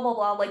blah blah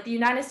blah, like the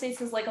United States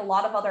has like a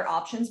lot of other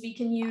options we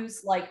can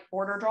use, like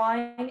border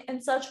drawing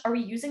and such. Are we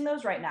using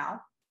those right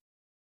now?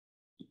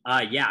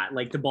 Yeah,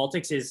 like the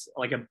Baltics is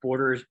like a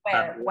border.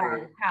 Where,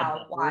 when,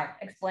 how, why?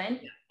 Explain.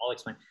 Yeah, I'll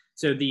explain.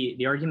 So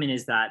the argument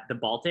is that the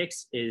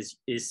Baltics is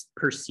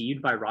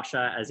perceived by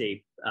Russia as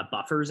a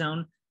buffer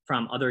zone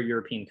from other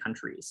European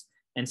countries.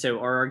 And so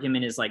our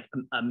argument is like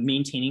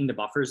maintaining the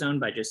buffer zone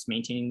by just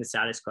maintaining the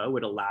status quo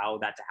would allow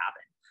that to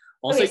happen.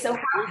 Also, okay, so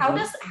how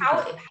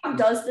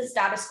does the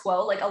status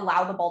quo like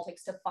allow the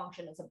Baltics to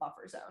function as a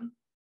buffer zone?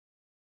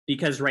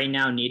 Because right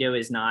now NATO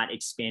is not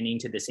expanding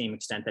to the same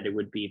extent that it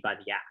would be by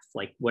the YAF.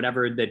 Like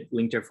whatever the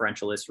link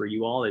differential is for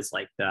you all is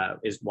like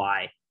is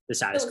why the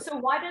status quo. So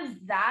why does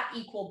that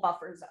equal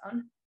buffer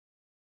zone?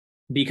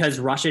 Because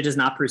Russia does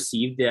not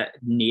perceive the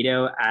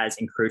NATO as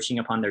encroaching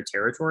upon their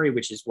territory,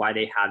 which is why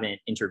they haven't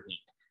intervened.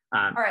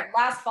 All right,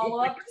 last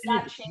follow-up. Does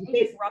that change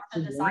if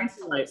Russia decides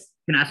to lose?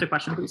 Can I ask a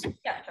question, please?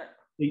 Yeah, sure.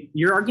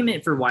 Your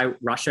argument for why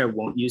Russia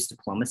won't use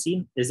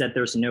diplomacy is that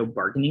there's no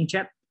bargaining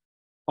chip.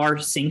 Are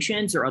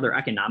sanctions or other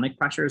economic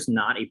pressures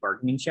not a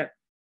bargaining chip?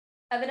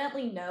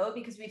 Evidently no,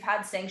 because we've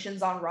had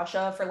sanctions on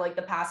Russia for like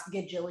the past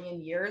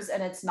gajillion years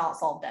and it's not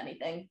solved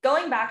anything.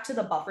 Going back to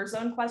the buffer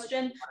zone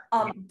question,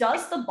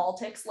 does the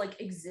Baltics like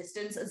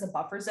existence as a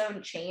buffer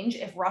zone change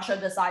if Russia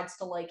decides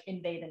to like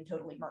invade and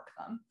totally murk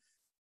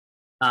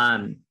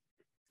them?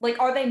 Like,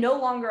 are they no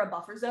longer a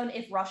buffer zone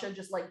if Russia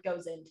just like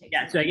goes in?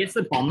 Yeah, so I guess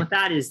the problem with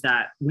that is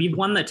that we've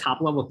won the top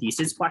level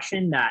thesis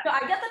question that. No,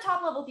 I get the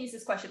top level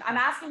thesis question. I'm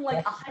asking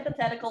like a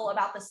hypothetical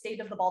about the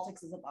state of the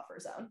Baltics as a buffer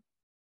zone.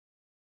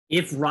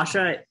 If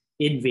Russia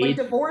invades,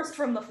 like divorced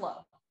from the flow.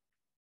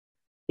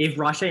 If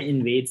Russia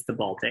invades the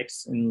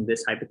Baltics in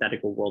this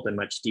hypothetical world in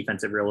which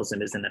defensive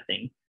realism isn't a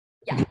thing,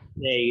 yeah,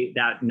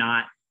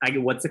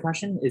 what's the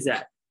question? Is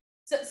that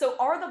so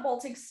are the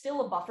Baltics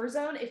still a buffer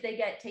zone if they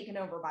get taken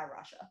over by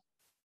Russia?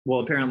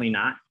 Well, apparently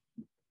not.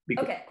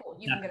 Okay, cool.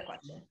 You can get a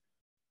question.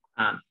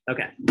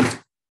 Okay,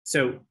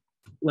 so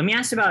let me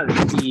ask about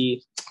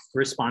the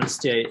response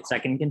to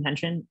second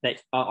contention,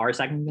 that our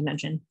second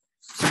contention.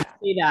 So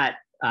say that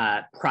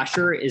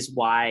pressure is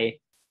why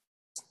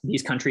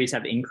these countries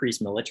have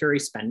increased military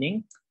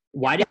spending.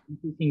 Why did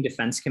increasing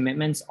defense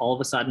commitments all of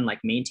a sudden like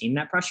maintain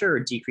that pressure or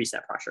decrease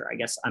that pressure? I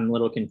guess I'm a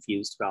little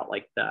confused about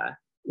like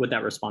what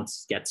that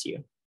response gets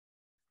you.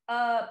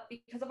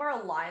 Because of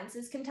our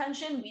alliances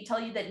contention, we tell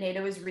you that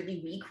NATO is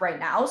really weak right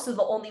now. So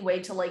the only way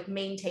to like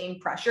maintain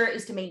pressure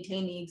is to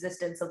maintain the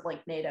existence of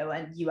like NATO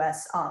and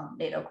US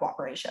NATO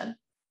cooperation.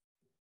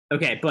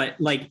 Okay, but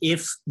like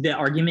if the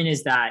argument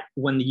is that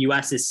when the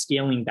US is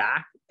scaling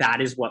back, that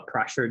is what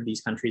pressured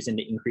these countries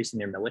into increasing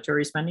their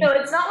military spending? No,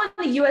 it's not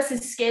when the US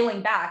is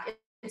scaling back.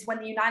 It's when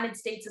the United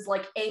States is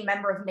like a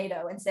member of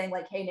NATO and saying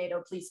like, hey,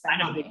 NATO, please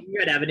spend money.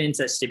 You had evidence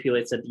that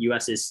stipulates that the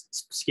US is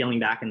scaling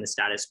back in the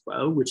status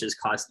quo, which has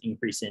caused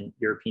increase in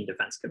European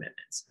defense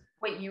commitments.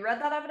 Wait, you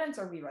read that evidence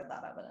or we read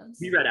that evidence?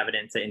 We read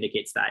evidence that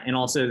indicates that. And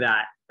also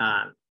that,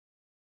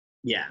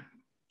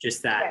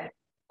 just that. Okay.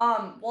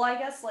 Well, I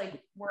guess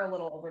like we're a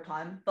little over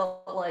time,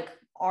 but like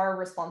our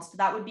response to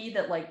that would be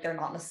that like they're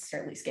not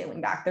necessarily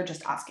scaling back. They're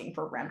just asking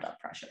for ramped up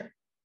pressure.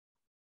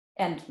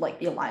 And like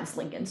the alliance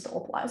Lincoln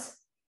still applies.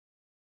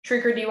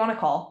 Shrieker, do you want to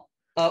call?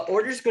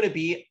 Order's going to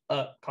be,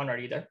 Conrad,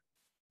 are you there?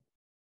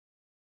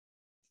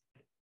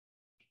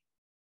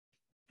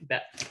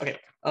 Bet. Okay.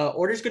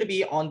 Order's going to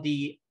be on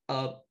the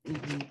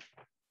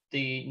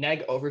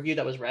neg overview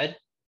that was read.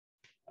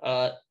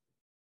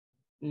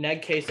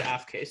 Neg case to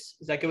AF case.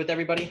 Is that good with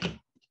everybody?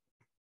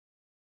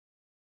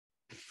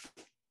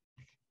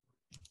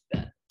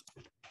 Bet.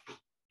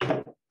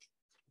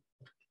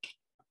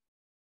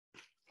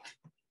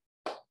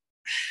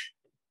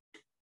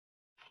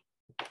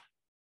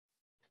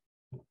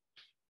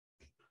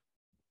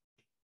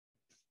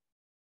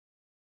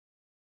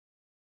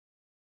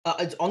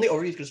 It's on the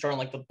overview. It's going to start on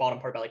like the bottom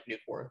part about like nuke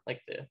war,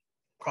 like the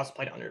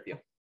cross-applied underview.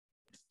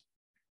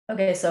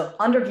 Okay, so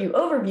underview,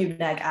 overview,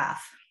 neg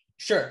AF.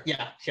 Sure.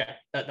 Yeah.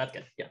 That's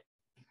good. Yeah.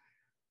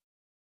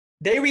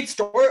 They read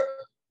Star,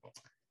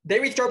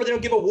 but they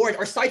don't give a warrant.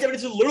 Our science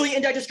evidence is literally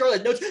indexed to Star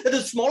that notes that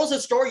the smallest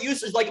of Star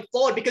use is like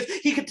flawed because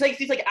he could take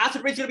these like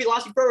acid rains going to be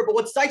lasting forever. But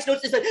what science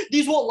notes is that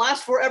these won't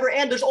last forever,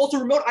 and there's also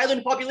remote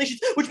island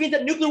populations, which means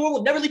that nuclear war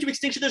will never lead to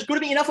extinction. There's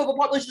going to be enough of a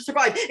population to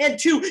survive. And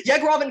two,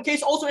 Yegorov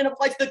case also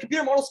implies the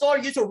computer model Star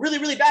use are really,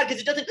 really bad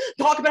because it doesn't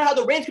talk about how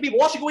the rains could be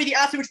washing away the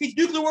acid, which means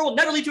nuclear war will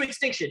never lead to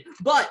extinction.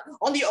 But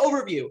on the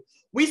overview,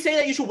 we say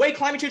that you should weigh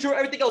climate change over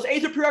everything else. A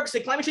is a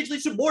prerequisite. Climate change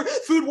leads to more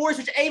food wars,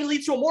 which A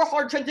leads to a more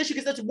hard transition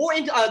because there's more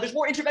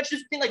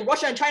interventions between like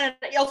Russia and China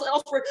and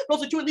elsewhere. But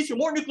also two, it leads to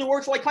more nuclear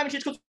wars. So like climate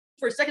change comes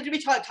for a second to be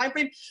time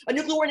frame. A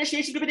nuclear war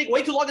initiation is going to take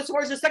way too long as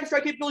far as the second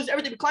strike capabilities,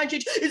 everything. But climate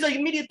change is an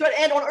immediate threat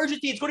and on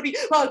urgency. It's going to be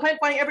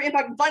finding every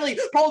impact. And finally,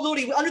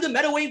 probability. Under the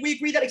meta way, we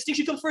agree that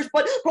extinction comes first,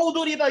 but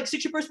probability of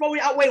extinction first probably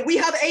outweigh. We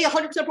have a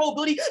 100%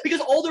 probability because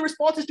all the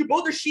responses to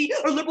both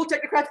are liberal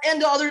technocrats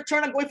and the other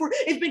turn I'm going for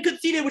has been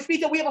conceded, which means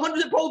that we have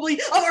 100%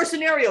 probability of our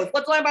scenarios.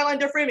 Let's line by line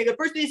their framing. The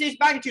first thing they say is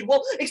magnitude.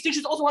 Well,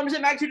 extinction is also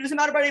 100% magnitude. It doesn't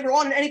matter about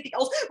Iran and anything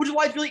else, which is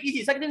why it's really easy.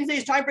 The second thing they say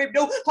is time frame.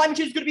 No, climate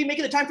change is going to be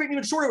making the time frame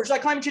even shorter, which is why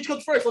climate change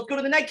comes first. Let's go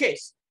to the neg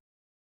case.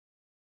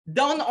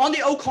 Done on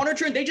the O'Connor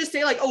turn, they just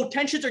say like, oh,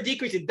 tensions are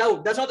decreasing.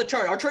 No, that's not the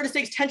chart. Our chart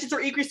says tensions are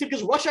increasing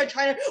because Russia and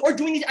China are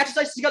doing these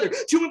exercises together.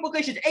 Two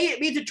implications. A, it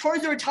means it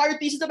turns their entire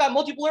thesis about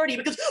multipolarity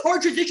because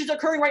hard transitions are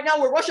occurring right now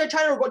where Russia and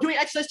China are doing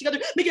exercises together,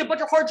 making a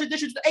bunch of hard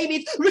transitions. A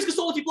means risk of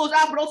solidity flows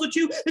out, but also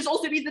two, this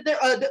also means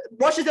that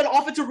Russia's an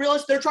offensive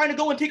realist. They're trying to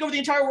go and take over the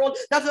entire world.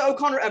 That's the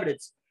O'Connor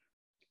evidence.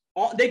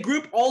 They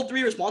group all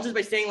three responses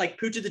by saying like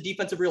Putin's a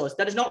defensive realist.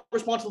 That is not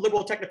response to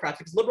liberal technocrats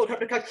because liberal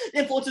technocrats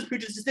influences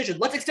Putin's decision.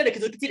 Let's extend it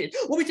because it's conceded.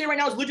 What we say right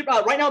now is liberal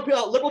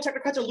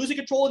technocrats are losing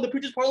control in the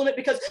Putin's parliament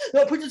because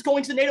Putin's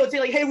going to NATO and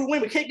saying like, hey, we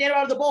win, we kick NATO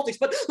out of the Baltics.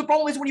 But the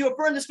problem is when you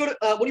affirm this,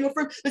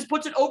 this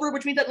puts it over,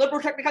 which means that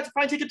liberal technocrats are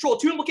trying to take control.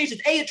 Two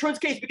implications. A, it turns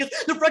case because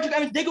the French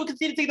government they go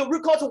conceded saying the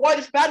root cause of why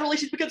there's bad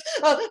relations because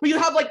when you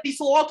have like the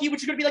Slovakia,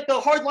 which is going to be like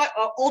the hard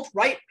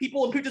alt-right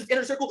people in Putin's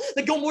inner circle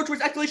that go more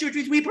towards escalation, which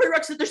means we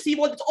prerequisite their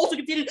C1 that's also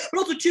conceded, but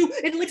also two,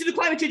 it links to the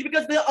climate change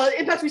because the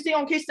impacts we see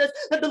on case says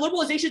that the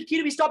liberalization is key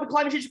to be stopping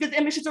climate change because the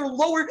emissions are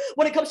lower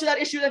when it comes to that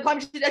issue than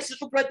climate change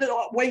existential threat that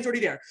Wang's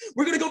already there.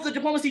 We're going to go for the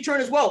diplomacy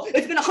turn as well.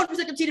 It's been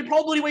 100% conceded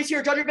probability ways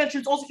here. Judge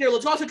intervention is also here.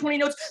 Let's also 20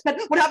 notes that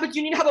what happens,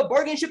 you need to have a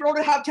bargaining ship in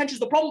order to have tensions.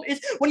 The problem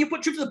is when you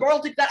put troops in the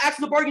Baltic, that acts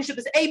as a bargaining ship.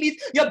 This A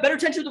means you have better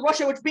tensions with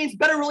Russia, which means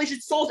better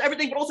relations, solves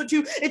everything, but also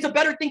two, it's a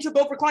better thing to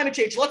go for climate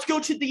change. Let's go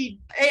to the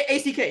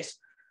AC case.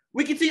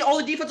 We can see all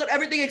the defense on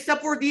everything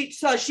except for the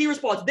Xi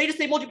response. They just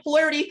say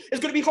multipolarity is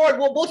going to be hard.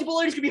 Well,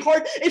 multipolarity is going to be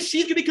hard if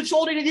she's going to be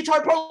consolidating the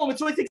entire parliament.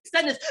 So it's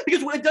extend this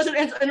because it doesn't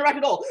interact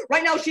at all.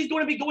 Right now, she's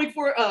going to be going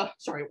for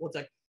sorry, one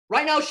sec.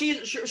 Right now,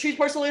 she's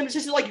personally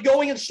just like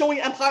going and showing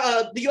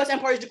empire, the U.S.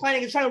 empire is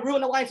declining and trying to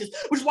ruin alliances,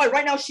 which is why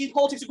right now she's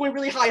politics are going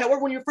really high. However,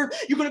 when you're firm,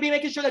 you're going to be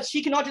making sure that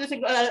she cannot do this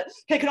thing,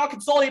 cannot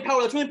consolidate power.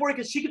 That's really important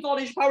because she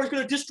consolidation power is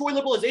going to destroy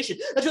liberalization.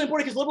 That's really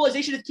important because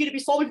liberalization is key to be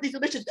solving for these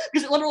emissions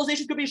because liberalization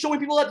is going to be showing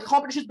people that the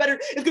competition is better.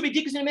 It's going to be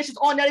decreasing emissions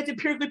on net. It's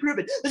empirically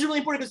proven. This is really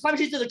important because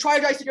climate change is a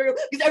try-or-die scenario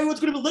because everyone's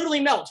going to literally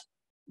melt.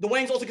 The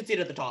Wangs also conceded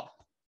at the top.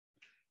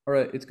 All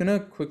right, it's going to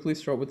quickly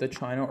start with the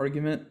China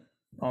argument,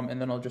 and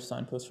then I'll just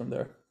signpost from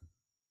there.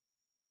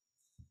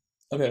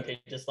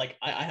 Okay. Just like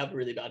I have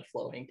really bad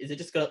flowing. Is it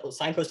just gonna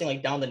signposting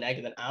like down the neg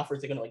and then F, or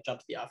is it gonna like jump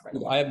to the F right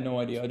now? I have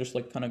no idea. I just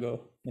like kind of go.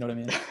 You know what I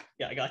mean?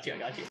 Yeah, I got you.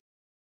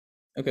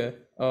 Okay.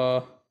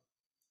 All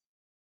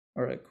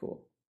right.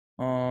 Cool.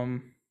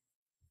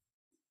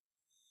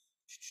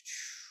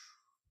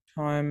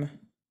 Time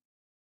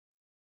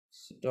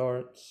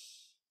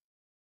starts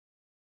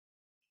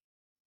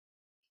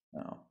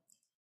now.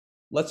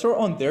 Let's start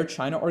on their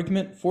China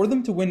argument. For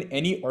them to win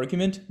any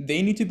argument,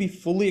 they need to be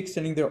fully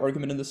extending their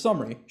argument in the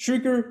summary.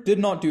 Shrieker did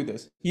not do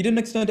this. He didn't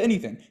extend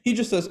anything. He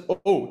just says,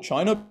 oh,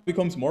 China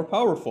becomes more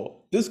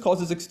powerful. This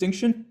causes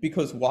extinction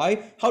because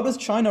why? How does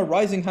China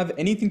rising have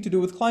anything to do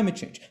with climate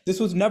change? This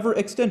was never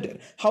extended.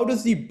 How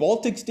does the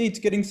Baltic states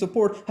getting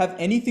support have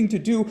anything to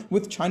do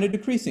with China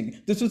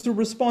decreasing? This was a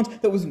response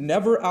that was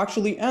never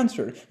actually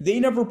answered. They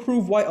never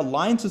prove why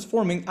alliances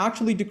forming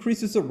actually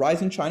decreases the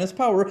rise in China's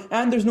power,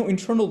 and there's no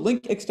internal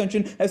link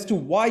extension as to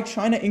why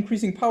China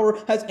increasing power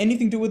has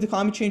anything to do with the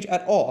climate change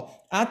at all.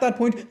 At that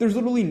point, there's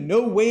literally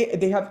no way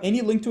they have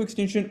any link to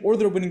extinction or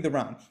they're winning the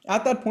round.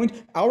 At that point,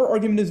 our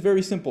argument is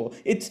very simple.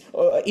 It's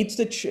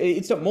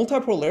that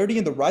multipolarity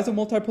and the rise of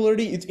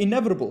multipolarity is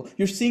inevitable.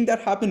 You're seeing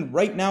that happen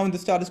right now in the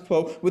status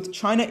quo with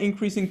China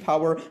increasing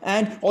power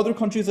and other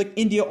countries like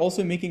India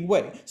also making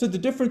way. So the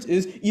difference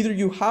is either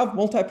you have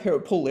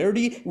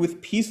multipolarity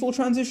with peaceful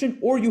transition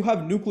or you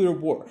have nuclear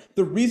war.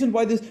 The reason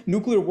why this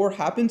nuclear war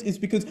happens is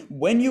because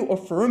when you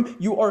affirm,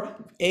 you are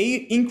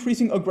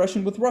increasing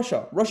aggression with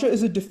Russia. Russia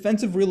is a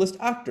defensive realist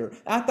actor.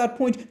 At that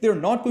point, they're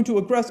not going to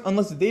aggress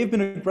unless they've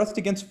been aggressed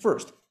against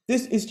first.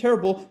 This is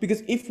terrible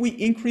because if we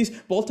increase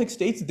Baltic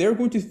states, they're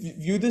going to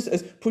view this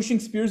as pushing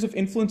spheres of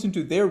influence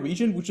into their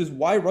region, which is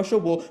why Russia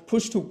will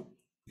push to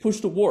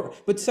war.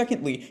 But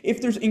secondly, if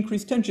there's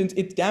increased tensions,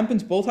 it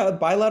dampens both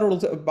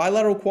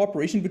bilateral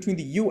cooperation between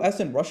the US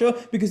and Russia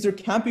because there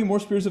can't be more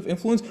spheres of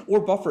influence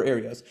or buffer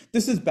areas.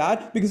 This is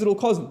bad because it'll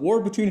cause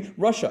war between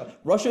Russia.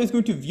 Russia is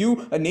going to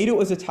view NATO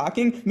as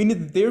attacking, meaning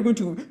that they're going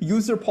to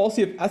use their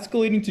policy of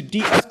escalating to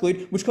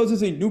de-escalate, which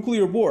causes a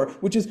nuclear war,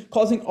 which is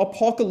causing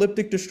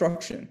apocalyptic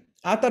destruction.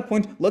 At that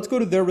point, let's go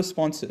to their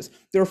responses.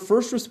 Their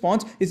first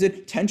response is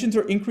that tensions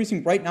are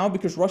increasing right now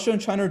because Russia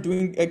and China are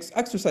doing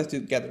exercise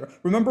together.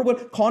 Remember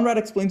what Conrad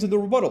explains in the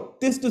rebuttal.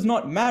 This does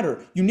not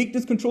matter.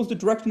 Uniqueness controls the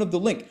direction of the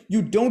link.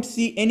 You don't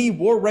see any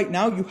war right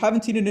now. You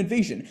haven't seen an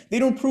invasion. They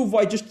don't prove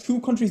why just two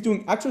countries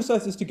doing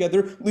exercises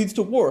together leads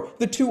to war.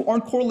 The two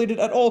aren't correlated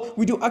at all.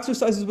 We do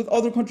exercises with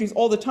other countries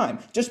all the time.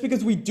 Just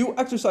because we do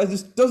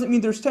exercises doesn't mean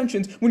there's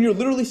tensions when you're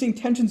literally seeing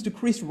tensions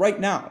decrease right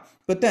now.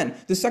 But then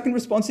the second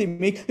response they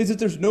make is that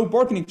there's no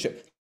bargaining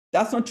chip.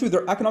 That's not true.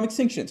 They're economic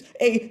sanctions.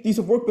 A, these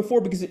have worked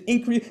before because it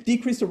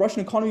decreased the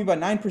Russian economy by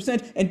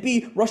 9%, and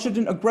B, Russia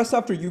didn't aggress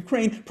after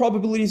Ukraine.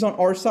 Probability is on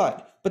our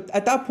side. But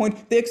at that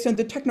point, they extend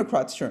the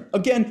technocrats' turn.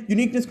 Again,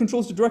 uniqueness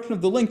controls the direction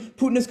of the link.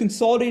 Putin is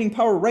consolidating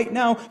power right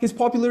now. His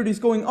popularity is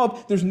going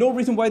up. There's no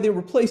reason why they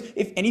replace.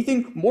 If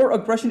anything, more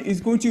aggression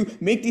is going to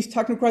make these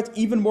technocrats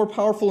even more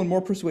powerful and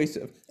more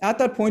persuasive. At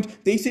that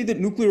point, they say that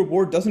nuclear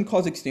war doesn't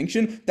cause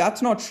extinction.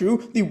 That's not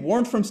true. The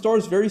warrant from STAR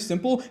is very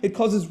simple. It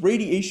causes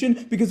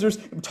radiation because there's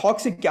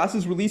toxic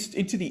gases released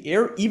into the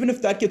air. Even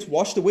if that gets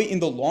washed away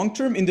in the long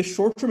term, in the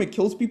short term, it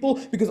kills people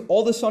because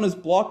all the sun is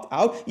blocked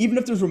out. Even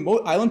if there's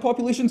remote island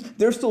populations,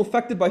 they're still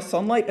affected by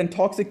sunlight and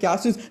toxic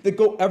gases that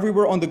go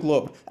everywhere on the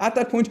globe. At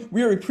that point,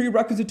 we are a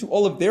prerequisite to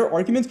all of their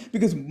arguments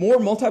because more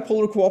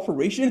multipolar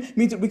cooperation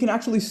means that we can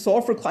actually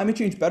solve for climate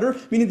change better,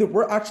 meaning that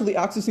we're actually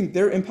accessing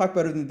their impact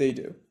better than they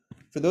do.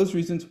 For those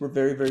reasons, we're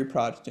very, very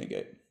proud to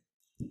engage.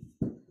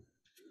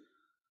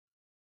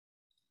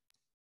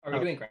 Are we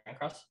doing Grand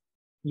Cross?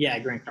 Yeah,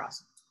 Grand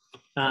Cross.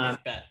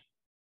 Bet.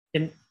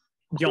 Do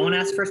you want to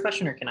ask the first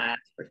question or can I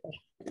ask the first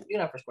question? You can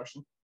have first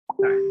question.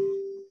 All right.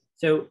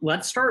 So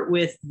let's start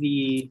with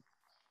your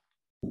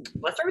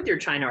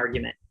China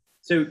argument.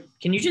 So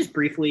can you just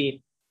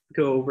briefly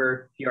go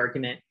over the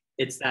argument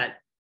It's that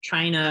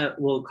China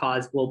will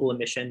cause global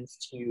emissions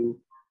to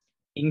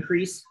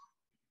increase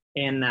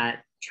and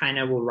that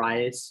China will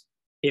rise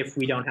if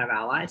we don't have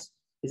allies?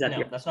 Is that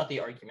no, that's not the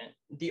argument.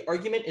 The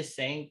argument is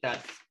saying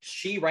that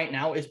Xi right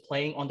now is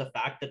playing on the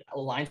fact that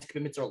alliance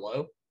commitments are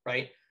low,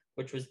 right?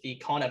 Which was the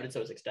con evidence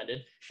that was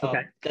extended.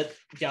 Okay.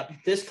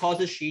 This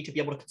causes Xi to be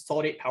able to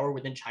consolidate power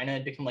within China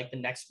and become like the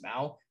next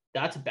Mao.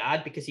 That's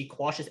bad because he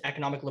quashes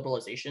economic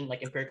liberalization.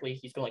 Like empirically,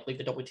 he's going to like leave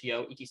the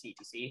WTO,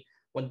 etc.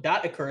 When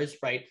that occurs,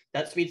 right,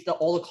 that means that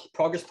all the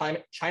progress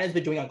China's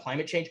been doing on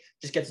climate change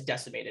just gets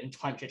decimated and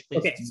climate change.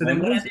 Okay, so when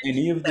then was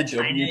any of the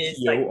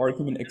WTO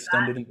argument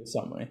extended in the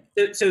summary?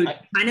 So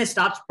China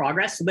stops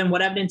progress. So then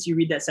what evidence you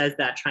read that says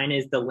that China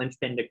is the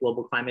linchpin to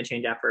global climate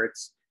change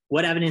efforts?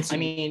 What evidence? I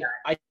mean,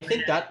 I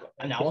think that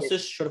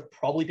analysis should have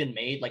probably been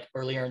made like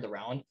earlier in the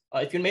round.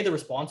 If you made the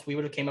response, we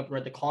would have came up and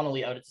read the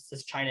Connolly evidence that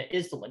says China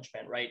is the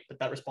linchpin, right? But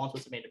that response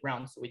was made in the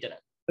round, so we didn't.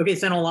 Okay,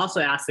 so then I'll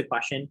also ask the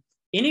question,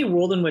 in a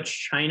world in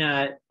which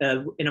China,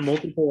 in a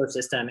multipolar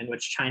system in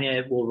which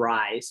China will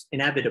rise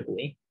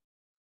inevitably,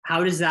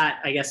 how does that,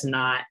 I guess,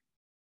 not,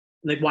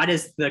 like, why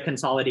does the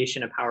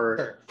consolidation of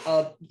power?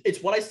 Sure.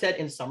 It's what I said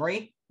in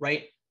summary,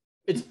 right?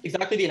 It's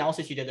exactly the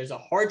analysis you did. There's a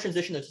hard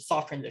transition, there's a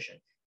soft transition.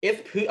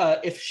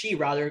 If Xi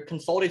rather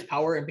consolidates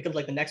power and becomes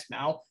like the next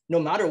Mao, no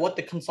matter what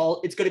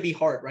it's going to be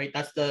hard, right?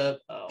 That's the,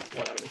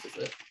 what evidence is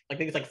it? I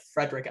think it's like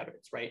Frederick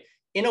evidence, right?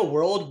 In a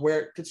world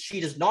where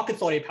Xi does not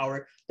consolidate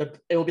power,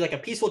 it will be like a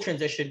peaceful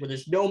transition where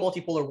there's no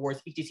multipolar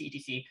wars, etc.,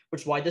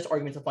 which is why this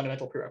argument is a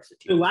fundamental prerequisite.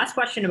 So last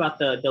question about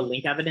the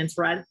link evidence,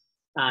 Red.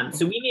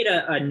 So we made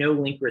a no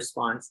link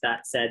response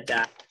that said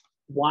that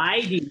why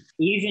do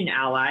Asian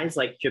allies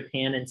like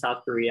Japan and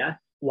South Korea,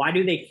 why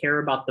do they care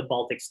about the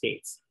Baltic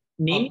states?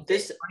 Name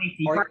the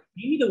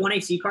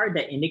 1AC card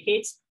that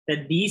indicates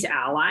that these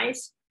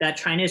allies that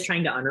China is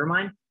trying to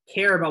undermine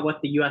care about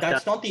what the U.S.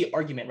 That's does. not the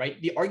argument,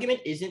 right? The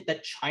argument isn't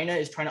that China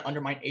is trying to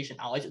undermine Asian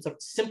allies. It's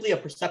simply a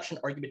perception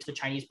argument to the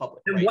Chinese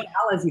public. Then right? What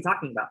allies are you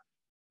talking about?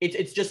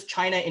 It's just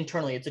China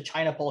internally. It's a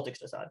China politics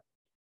decide.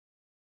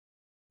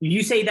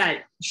 You say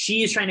that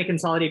Xi is trying to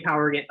consolidate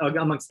power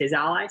amongst his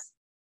allies?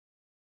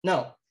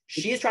 No.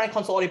 She is trying to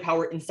consolidate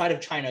power inside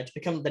of China to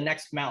become the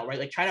next Mao, right?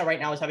 Like China right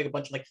now is having a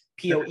bunch of like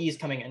POEs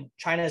coming in.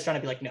 China is trying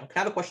to be like, no. Can I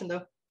have a question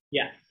though?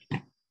 Yeah.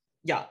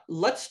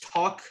 Let's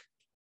talk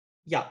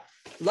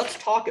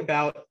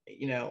about,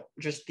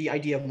 just the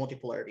idea of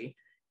multipolarity.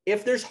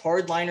 If there's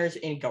hardliners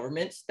in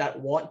governments that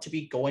want to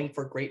be going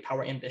for great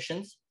power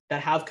ambitions,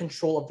 that have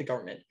control of the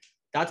government,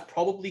 that's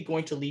probably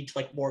going to lead to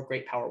like more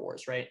great power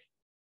wars, right?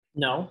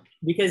 No,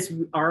 because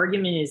our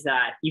argument is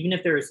that even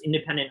if there's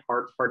independent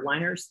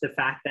hardliners, the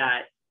fact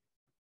that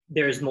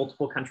there's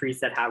multiple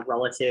countries that have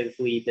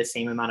relatively the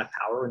same amount of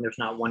power, and there's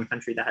not one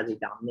country that has a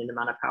dominant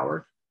amount of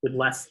power,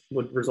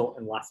 would result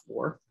in less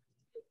war,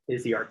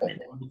 is the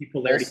argument.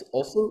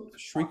 Also,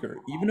 Shrieker,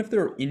 even if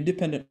there are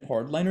independent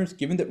hardliners,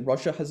 given that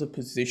Russia has a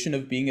position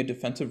of being a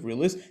defensive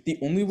realist, the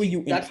only way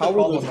you empower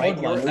those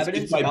hardliners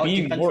is by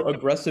being more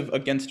aggressive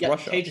against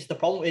Russia. Pages, the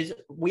problem is,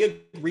 we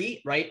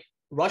agree, right?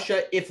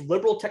 Russia, if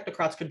liberal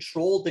technocrats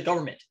control the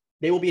government,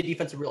 they will be a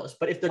defensive realist.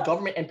 But if the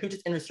government and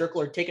Putin's inner circle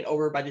are taken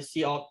over by the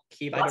Sial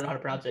Kiev, I don't know how to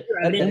pronounce it.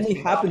 That only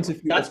happens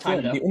if you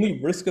affirm. The only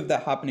risk of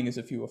that happening is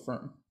if you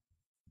affirm.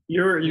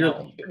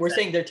 We're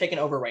saying they're taken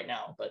over right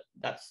now, but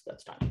that's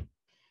time.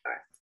 All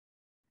right.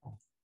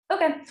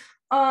 Okay.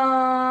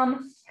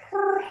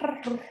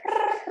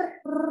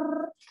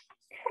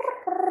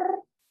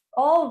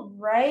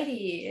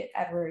 Alrighty,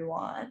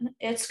 everyone.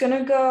 It's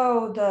gonna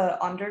go the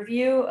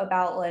underview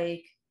about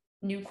like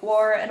nuke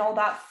war and all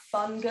that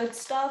fun good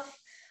stuff.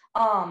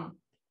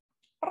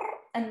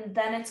 And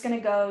then it's going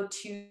to go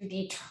to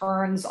the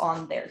turns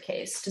on their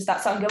case. Does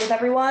that sound good with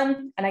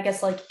everyone? And I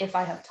guess like if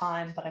I have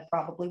time, but I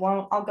probably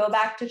won't, I'll go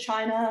back to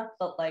China,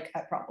 but like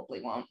I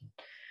probably won't.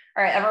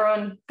 All right,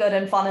 everyone good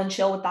and fun and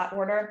chill with that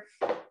order?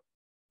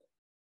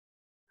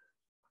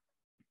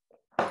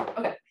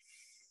 Okay.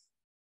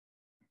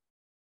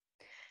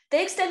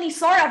 They extend the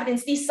SAR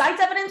evidence, the CITES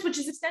evidence, which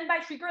is extended by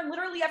Shrieker in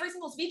literally every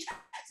single speech,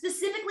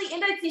 specifically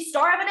indicts the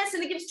SAR evidence,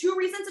 and it gives two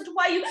reasons into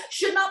why you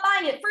should not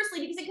buy it.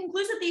 Firstly, because it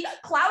concludes that the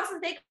clouds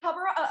that they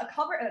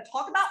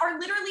talk about are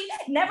literally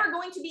never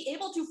going to be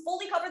able to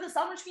fully cover the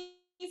sun, which means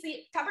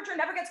the temperature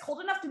never gets cold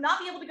enough to not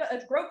be able to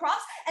grow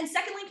crops. And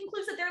secondly,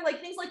 concludes that there are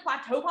like things like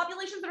plateau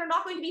populations that are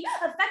not going to be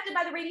affected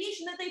by the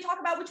radiation that they talk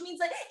about, which means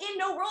that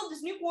in no world does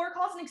nuke war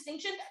cause an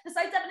extinction. The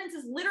CITES evidence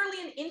is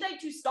literally an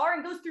indite to STAR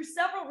and goes through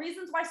several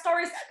reasons why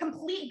STAR is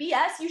complete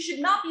BS. You should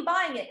not be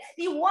buying it.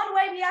 The one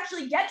way we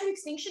actually get to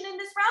extinction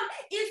in this round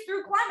is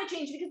through climate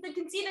change, because they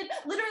conceded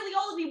literally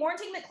all of the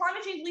warranting that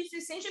climate change leads to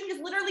extinction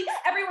because literally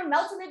everyone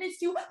melts and it is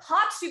too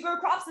hot to grow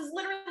crops is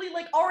literally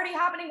like already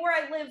happening where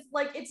I live.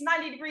 Like it's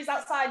 90 degrees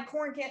outside,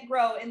 corn can't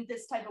grow in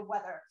this type of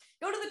weather.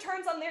 Go to the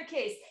turns on their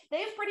case.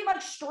 They've pretty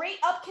much straight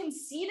up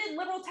conceded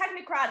liberal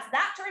technocrats.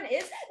 That turn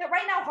is that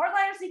right now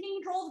hardliners taking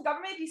control of the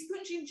government because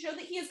Putin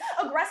showed that he is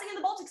aggressing in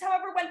the Baltics.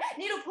 However, when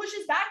NATO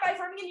pushes back by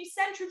affirming and you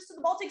send troops to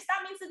the Baltics, that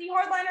means that the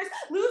hardliners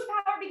lose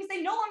power because they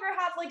no longer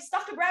have like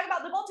stuff to brag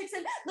about the Baltics,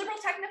 and liberal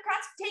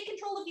technocrats take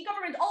control of the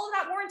government. All of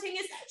that warranting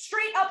is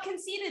straight up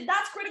conceded.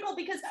 That's critical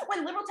because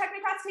when liberal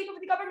technocrats take over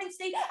the government,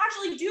 they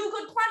actually do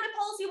good climate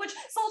policy, which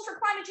solves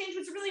for climate change,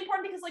 which is really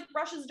important because like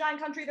Russia's a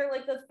giant country. They're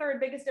like the third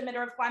biggest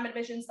emitter of climate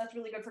emissions. That's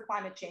really good for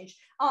climate change.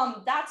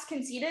 That's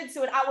conceded,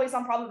 so it outweighs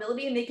on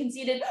probability, and they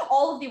conceded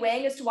all of the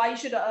weighing as to why you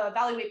should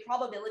evaluate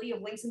probability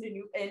of links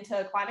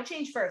into climate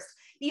change first.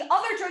 The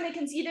other turn they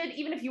conceded,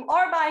 even if you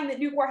are buying that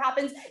nuke war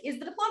happens, is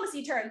the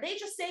diplomacy turn. They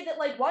just say that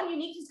like one, you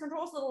need to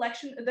control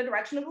the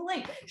direction of the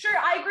link. Sure,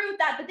 I agree with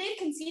that, but they've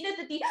conceded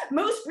that the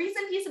most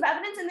recent piece of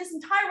evidence in this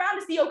entire round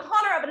is the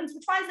O'Connor evidence,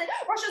 which finds that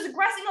Russia is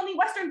aggressing on the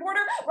western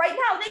border right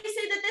now. They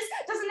say that this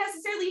doesn't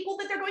necessarily equal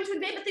that they're going to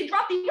invade, but they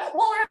drop the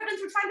Waller evidence,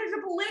 which finds there's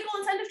a political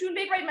incentive to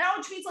invade right now,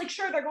 which means like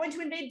sure, they're going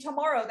to invade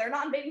tomorrow. They're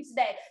not invading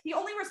today. The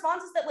only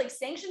response is that like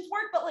sanctions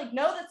work, but like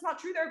no, that's not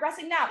true. They're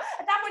aggressing now.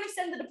 At that point,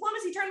 extend the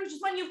diplomacy turn, which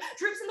is when you have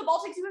troops in the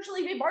Baltics who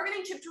actually have a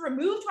bargaining chip to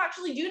remove to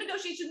actually do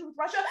negotiations with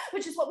Russia,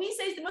 which is what we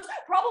say is the most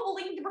probable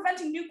link to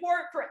preventing nuke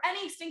war. For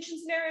any extinction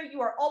scenario,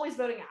 you are always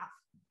voting F.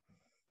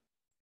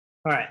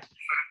 All right,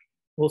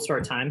 we'll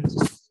start time.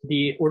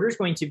 The order is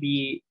going to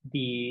be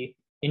the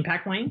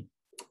impact line,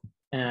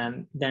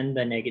 then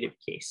the negative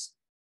case.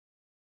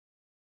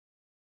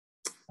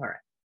 All right.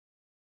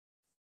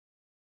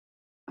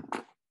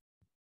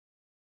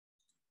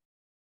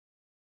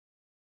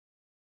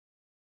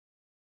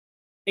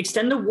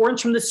 Extend the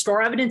warrants from the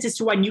STAR evidence as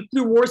to why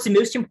nuclear war is the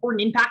most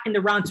important impact in the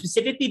round,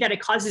 specifically that it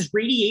causes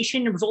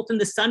radiation and results in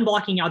the sun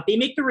blocking out. They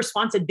make the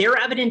response that their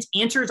evidence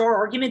answers our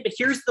argument, but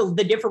here's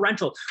the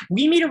differential.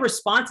 We made a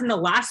response in the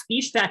last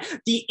speech that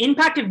the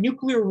impact of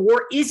nuclear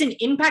war is an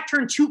impact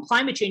turn to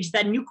climate change,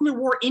 that nuclear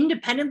war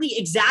independently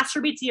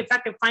exacerbates the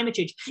effect of climate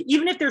change.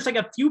 Even if there's like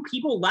a few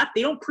people left,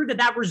 they don't prove that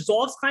that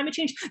resolves climate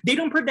change. They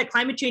don't prove that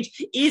climate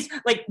change is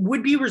like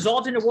would be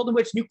resolved in a world in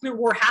which nuclear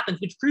war happens,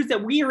 which proves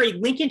that we are a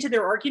link into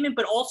their argument,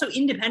 but also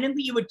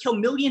independently it would kill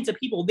millions of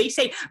people. They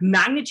say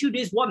magnitude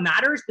is what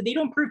matters, but they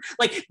don't prove,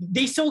 like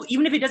they still,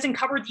 even if it doesn't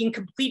cover the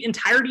incomplete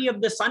entirety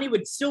of the sun, it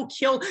would still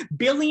kill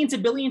billions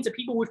and billions of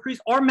people, which proves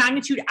our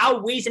magnitude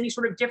outweighs any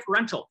sort of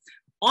differential.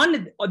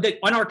 On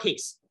our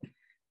case,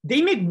 they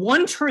make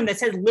one turn that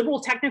says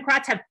liberal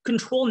technocrats have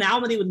control now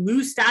when they would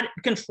lose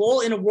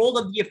control in a world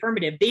of the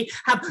affirmative. They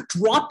have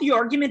dropped the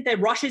argument that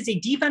Russia is a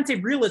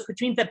defensive realist,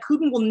 which means that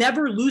Putin will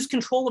never lose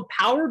control of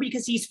power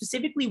because he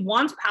specifically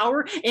wants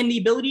power and the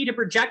ability to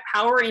project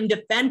power and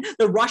defend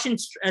the Russian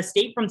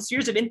state from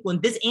spheres of influence.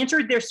 This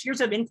answered their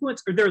spheres of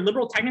influence or their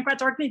liberal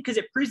technocrats argument because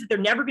it proves that they're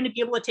never going to be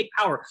able to take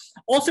power.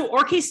 Also,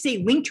 our case is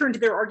a link turn to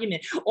their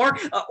argument.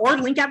 Our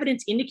link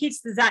evidence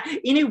indicates that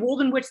in a world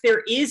in which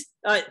there is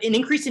an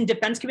increase in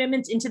defense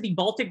commitments into the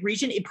Baltic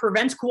region, it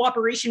prevents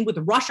cooperation with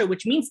Russia,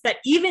 which means that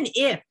even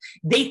if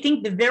they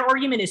think that their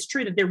argument is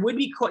true, that there would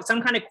be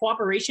some kind of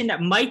cooperation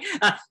that might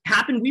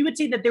happen, we would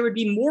say that there would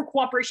be more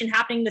cooperation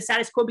happening in the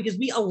status quo because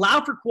we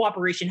allow for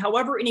cooperation.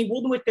 However, in a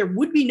world in which there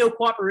would be no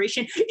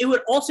cooperation, it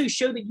would also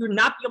show that you would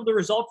not be able to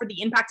resolve for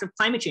the impacts of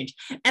climate change.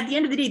 At the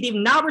end of the day, they've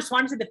not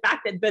responded to the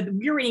fact that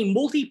we're in a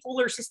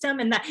multipolar system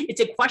and that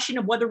it's a question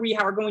of whether we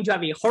are going to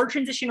have a hard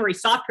transition or a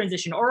soft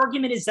transition. Our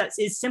argument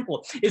is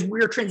simple, is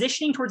we're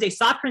transitioning towards a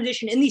soft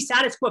transition in the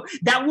status quo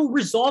that will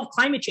resolve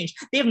climate change.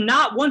 They have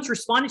not once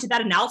responded to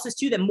that analysis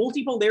too, that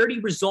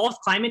multipolarity resolves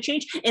climate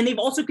change, and they've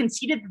also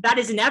conceded that that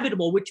is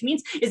inevitable, which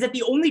means is that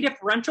the only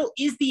differential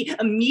is the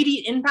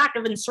immediate impact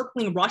of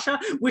encircling Russia,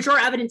 which our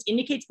evidence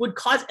indicates would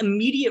cause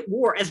immediate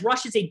war, as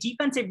Russia is a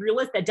defensive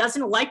realist that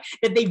doesn't like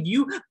that they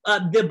view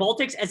the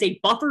Baltics as a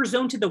buffer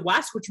zone to the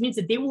west, which means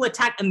that they will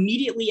attack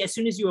immediately as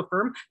soon as you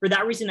affirm. For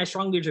that reason, I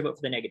strongly urge you to vote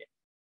for the negative.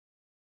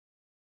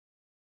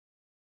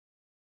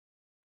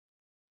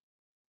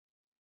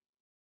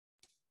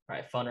 All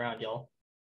right, fun round, y'all.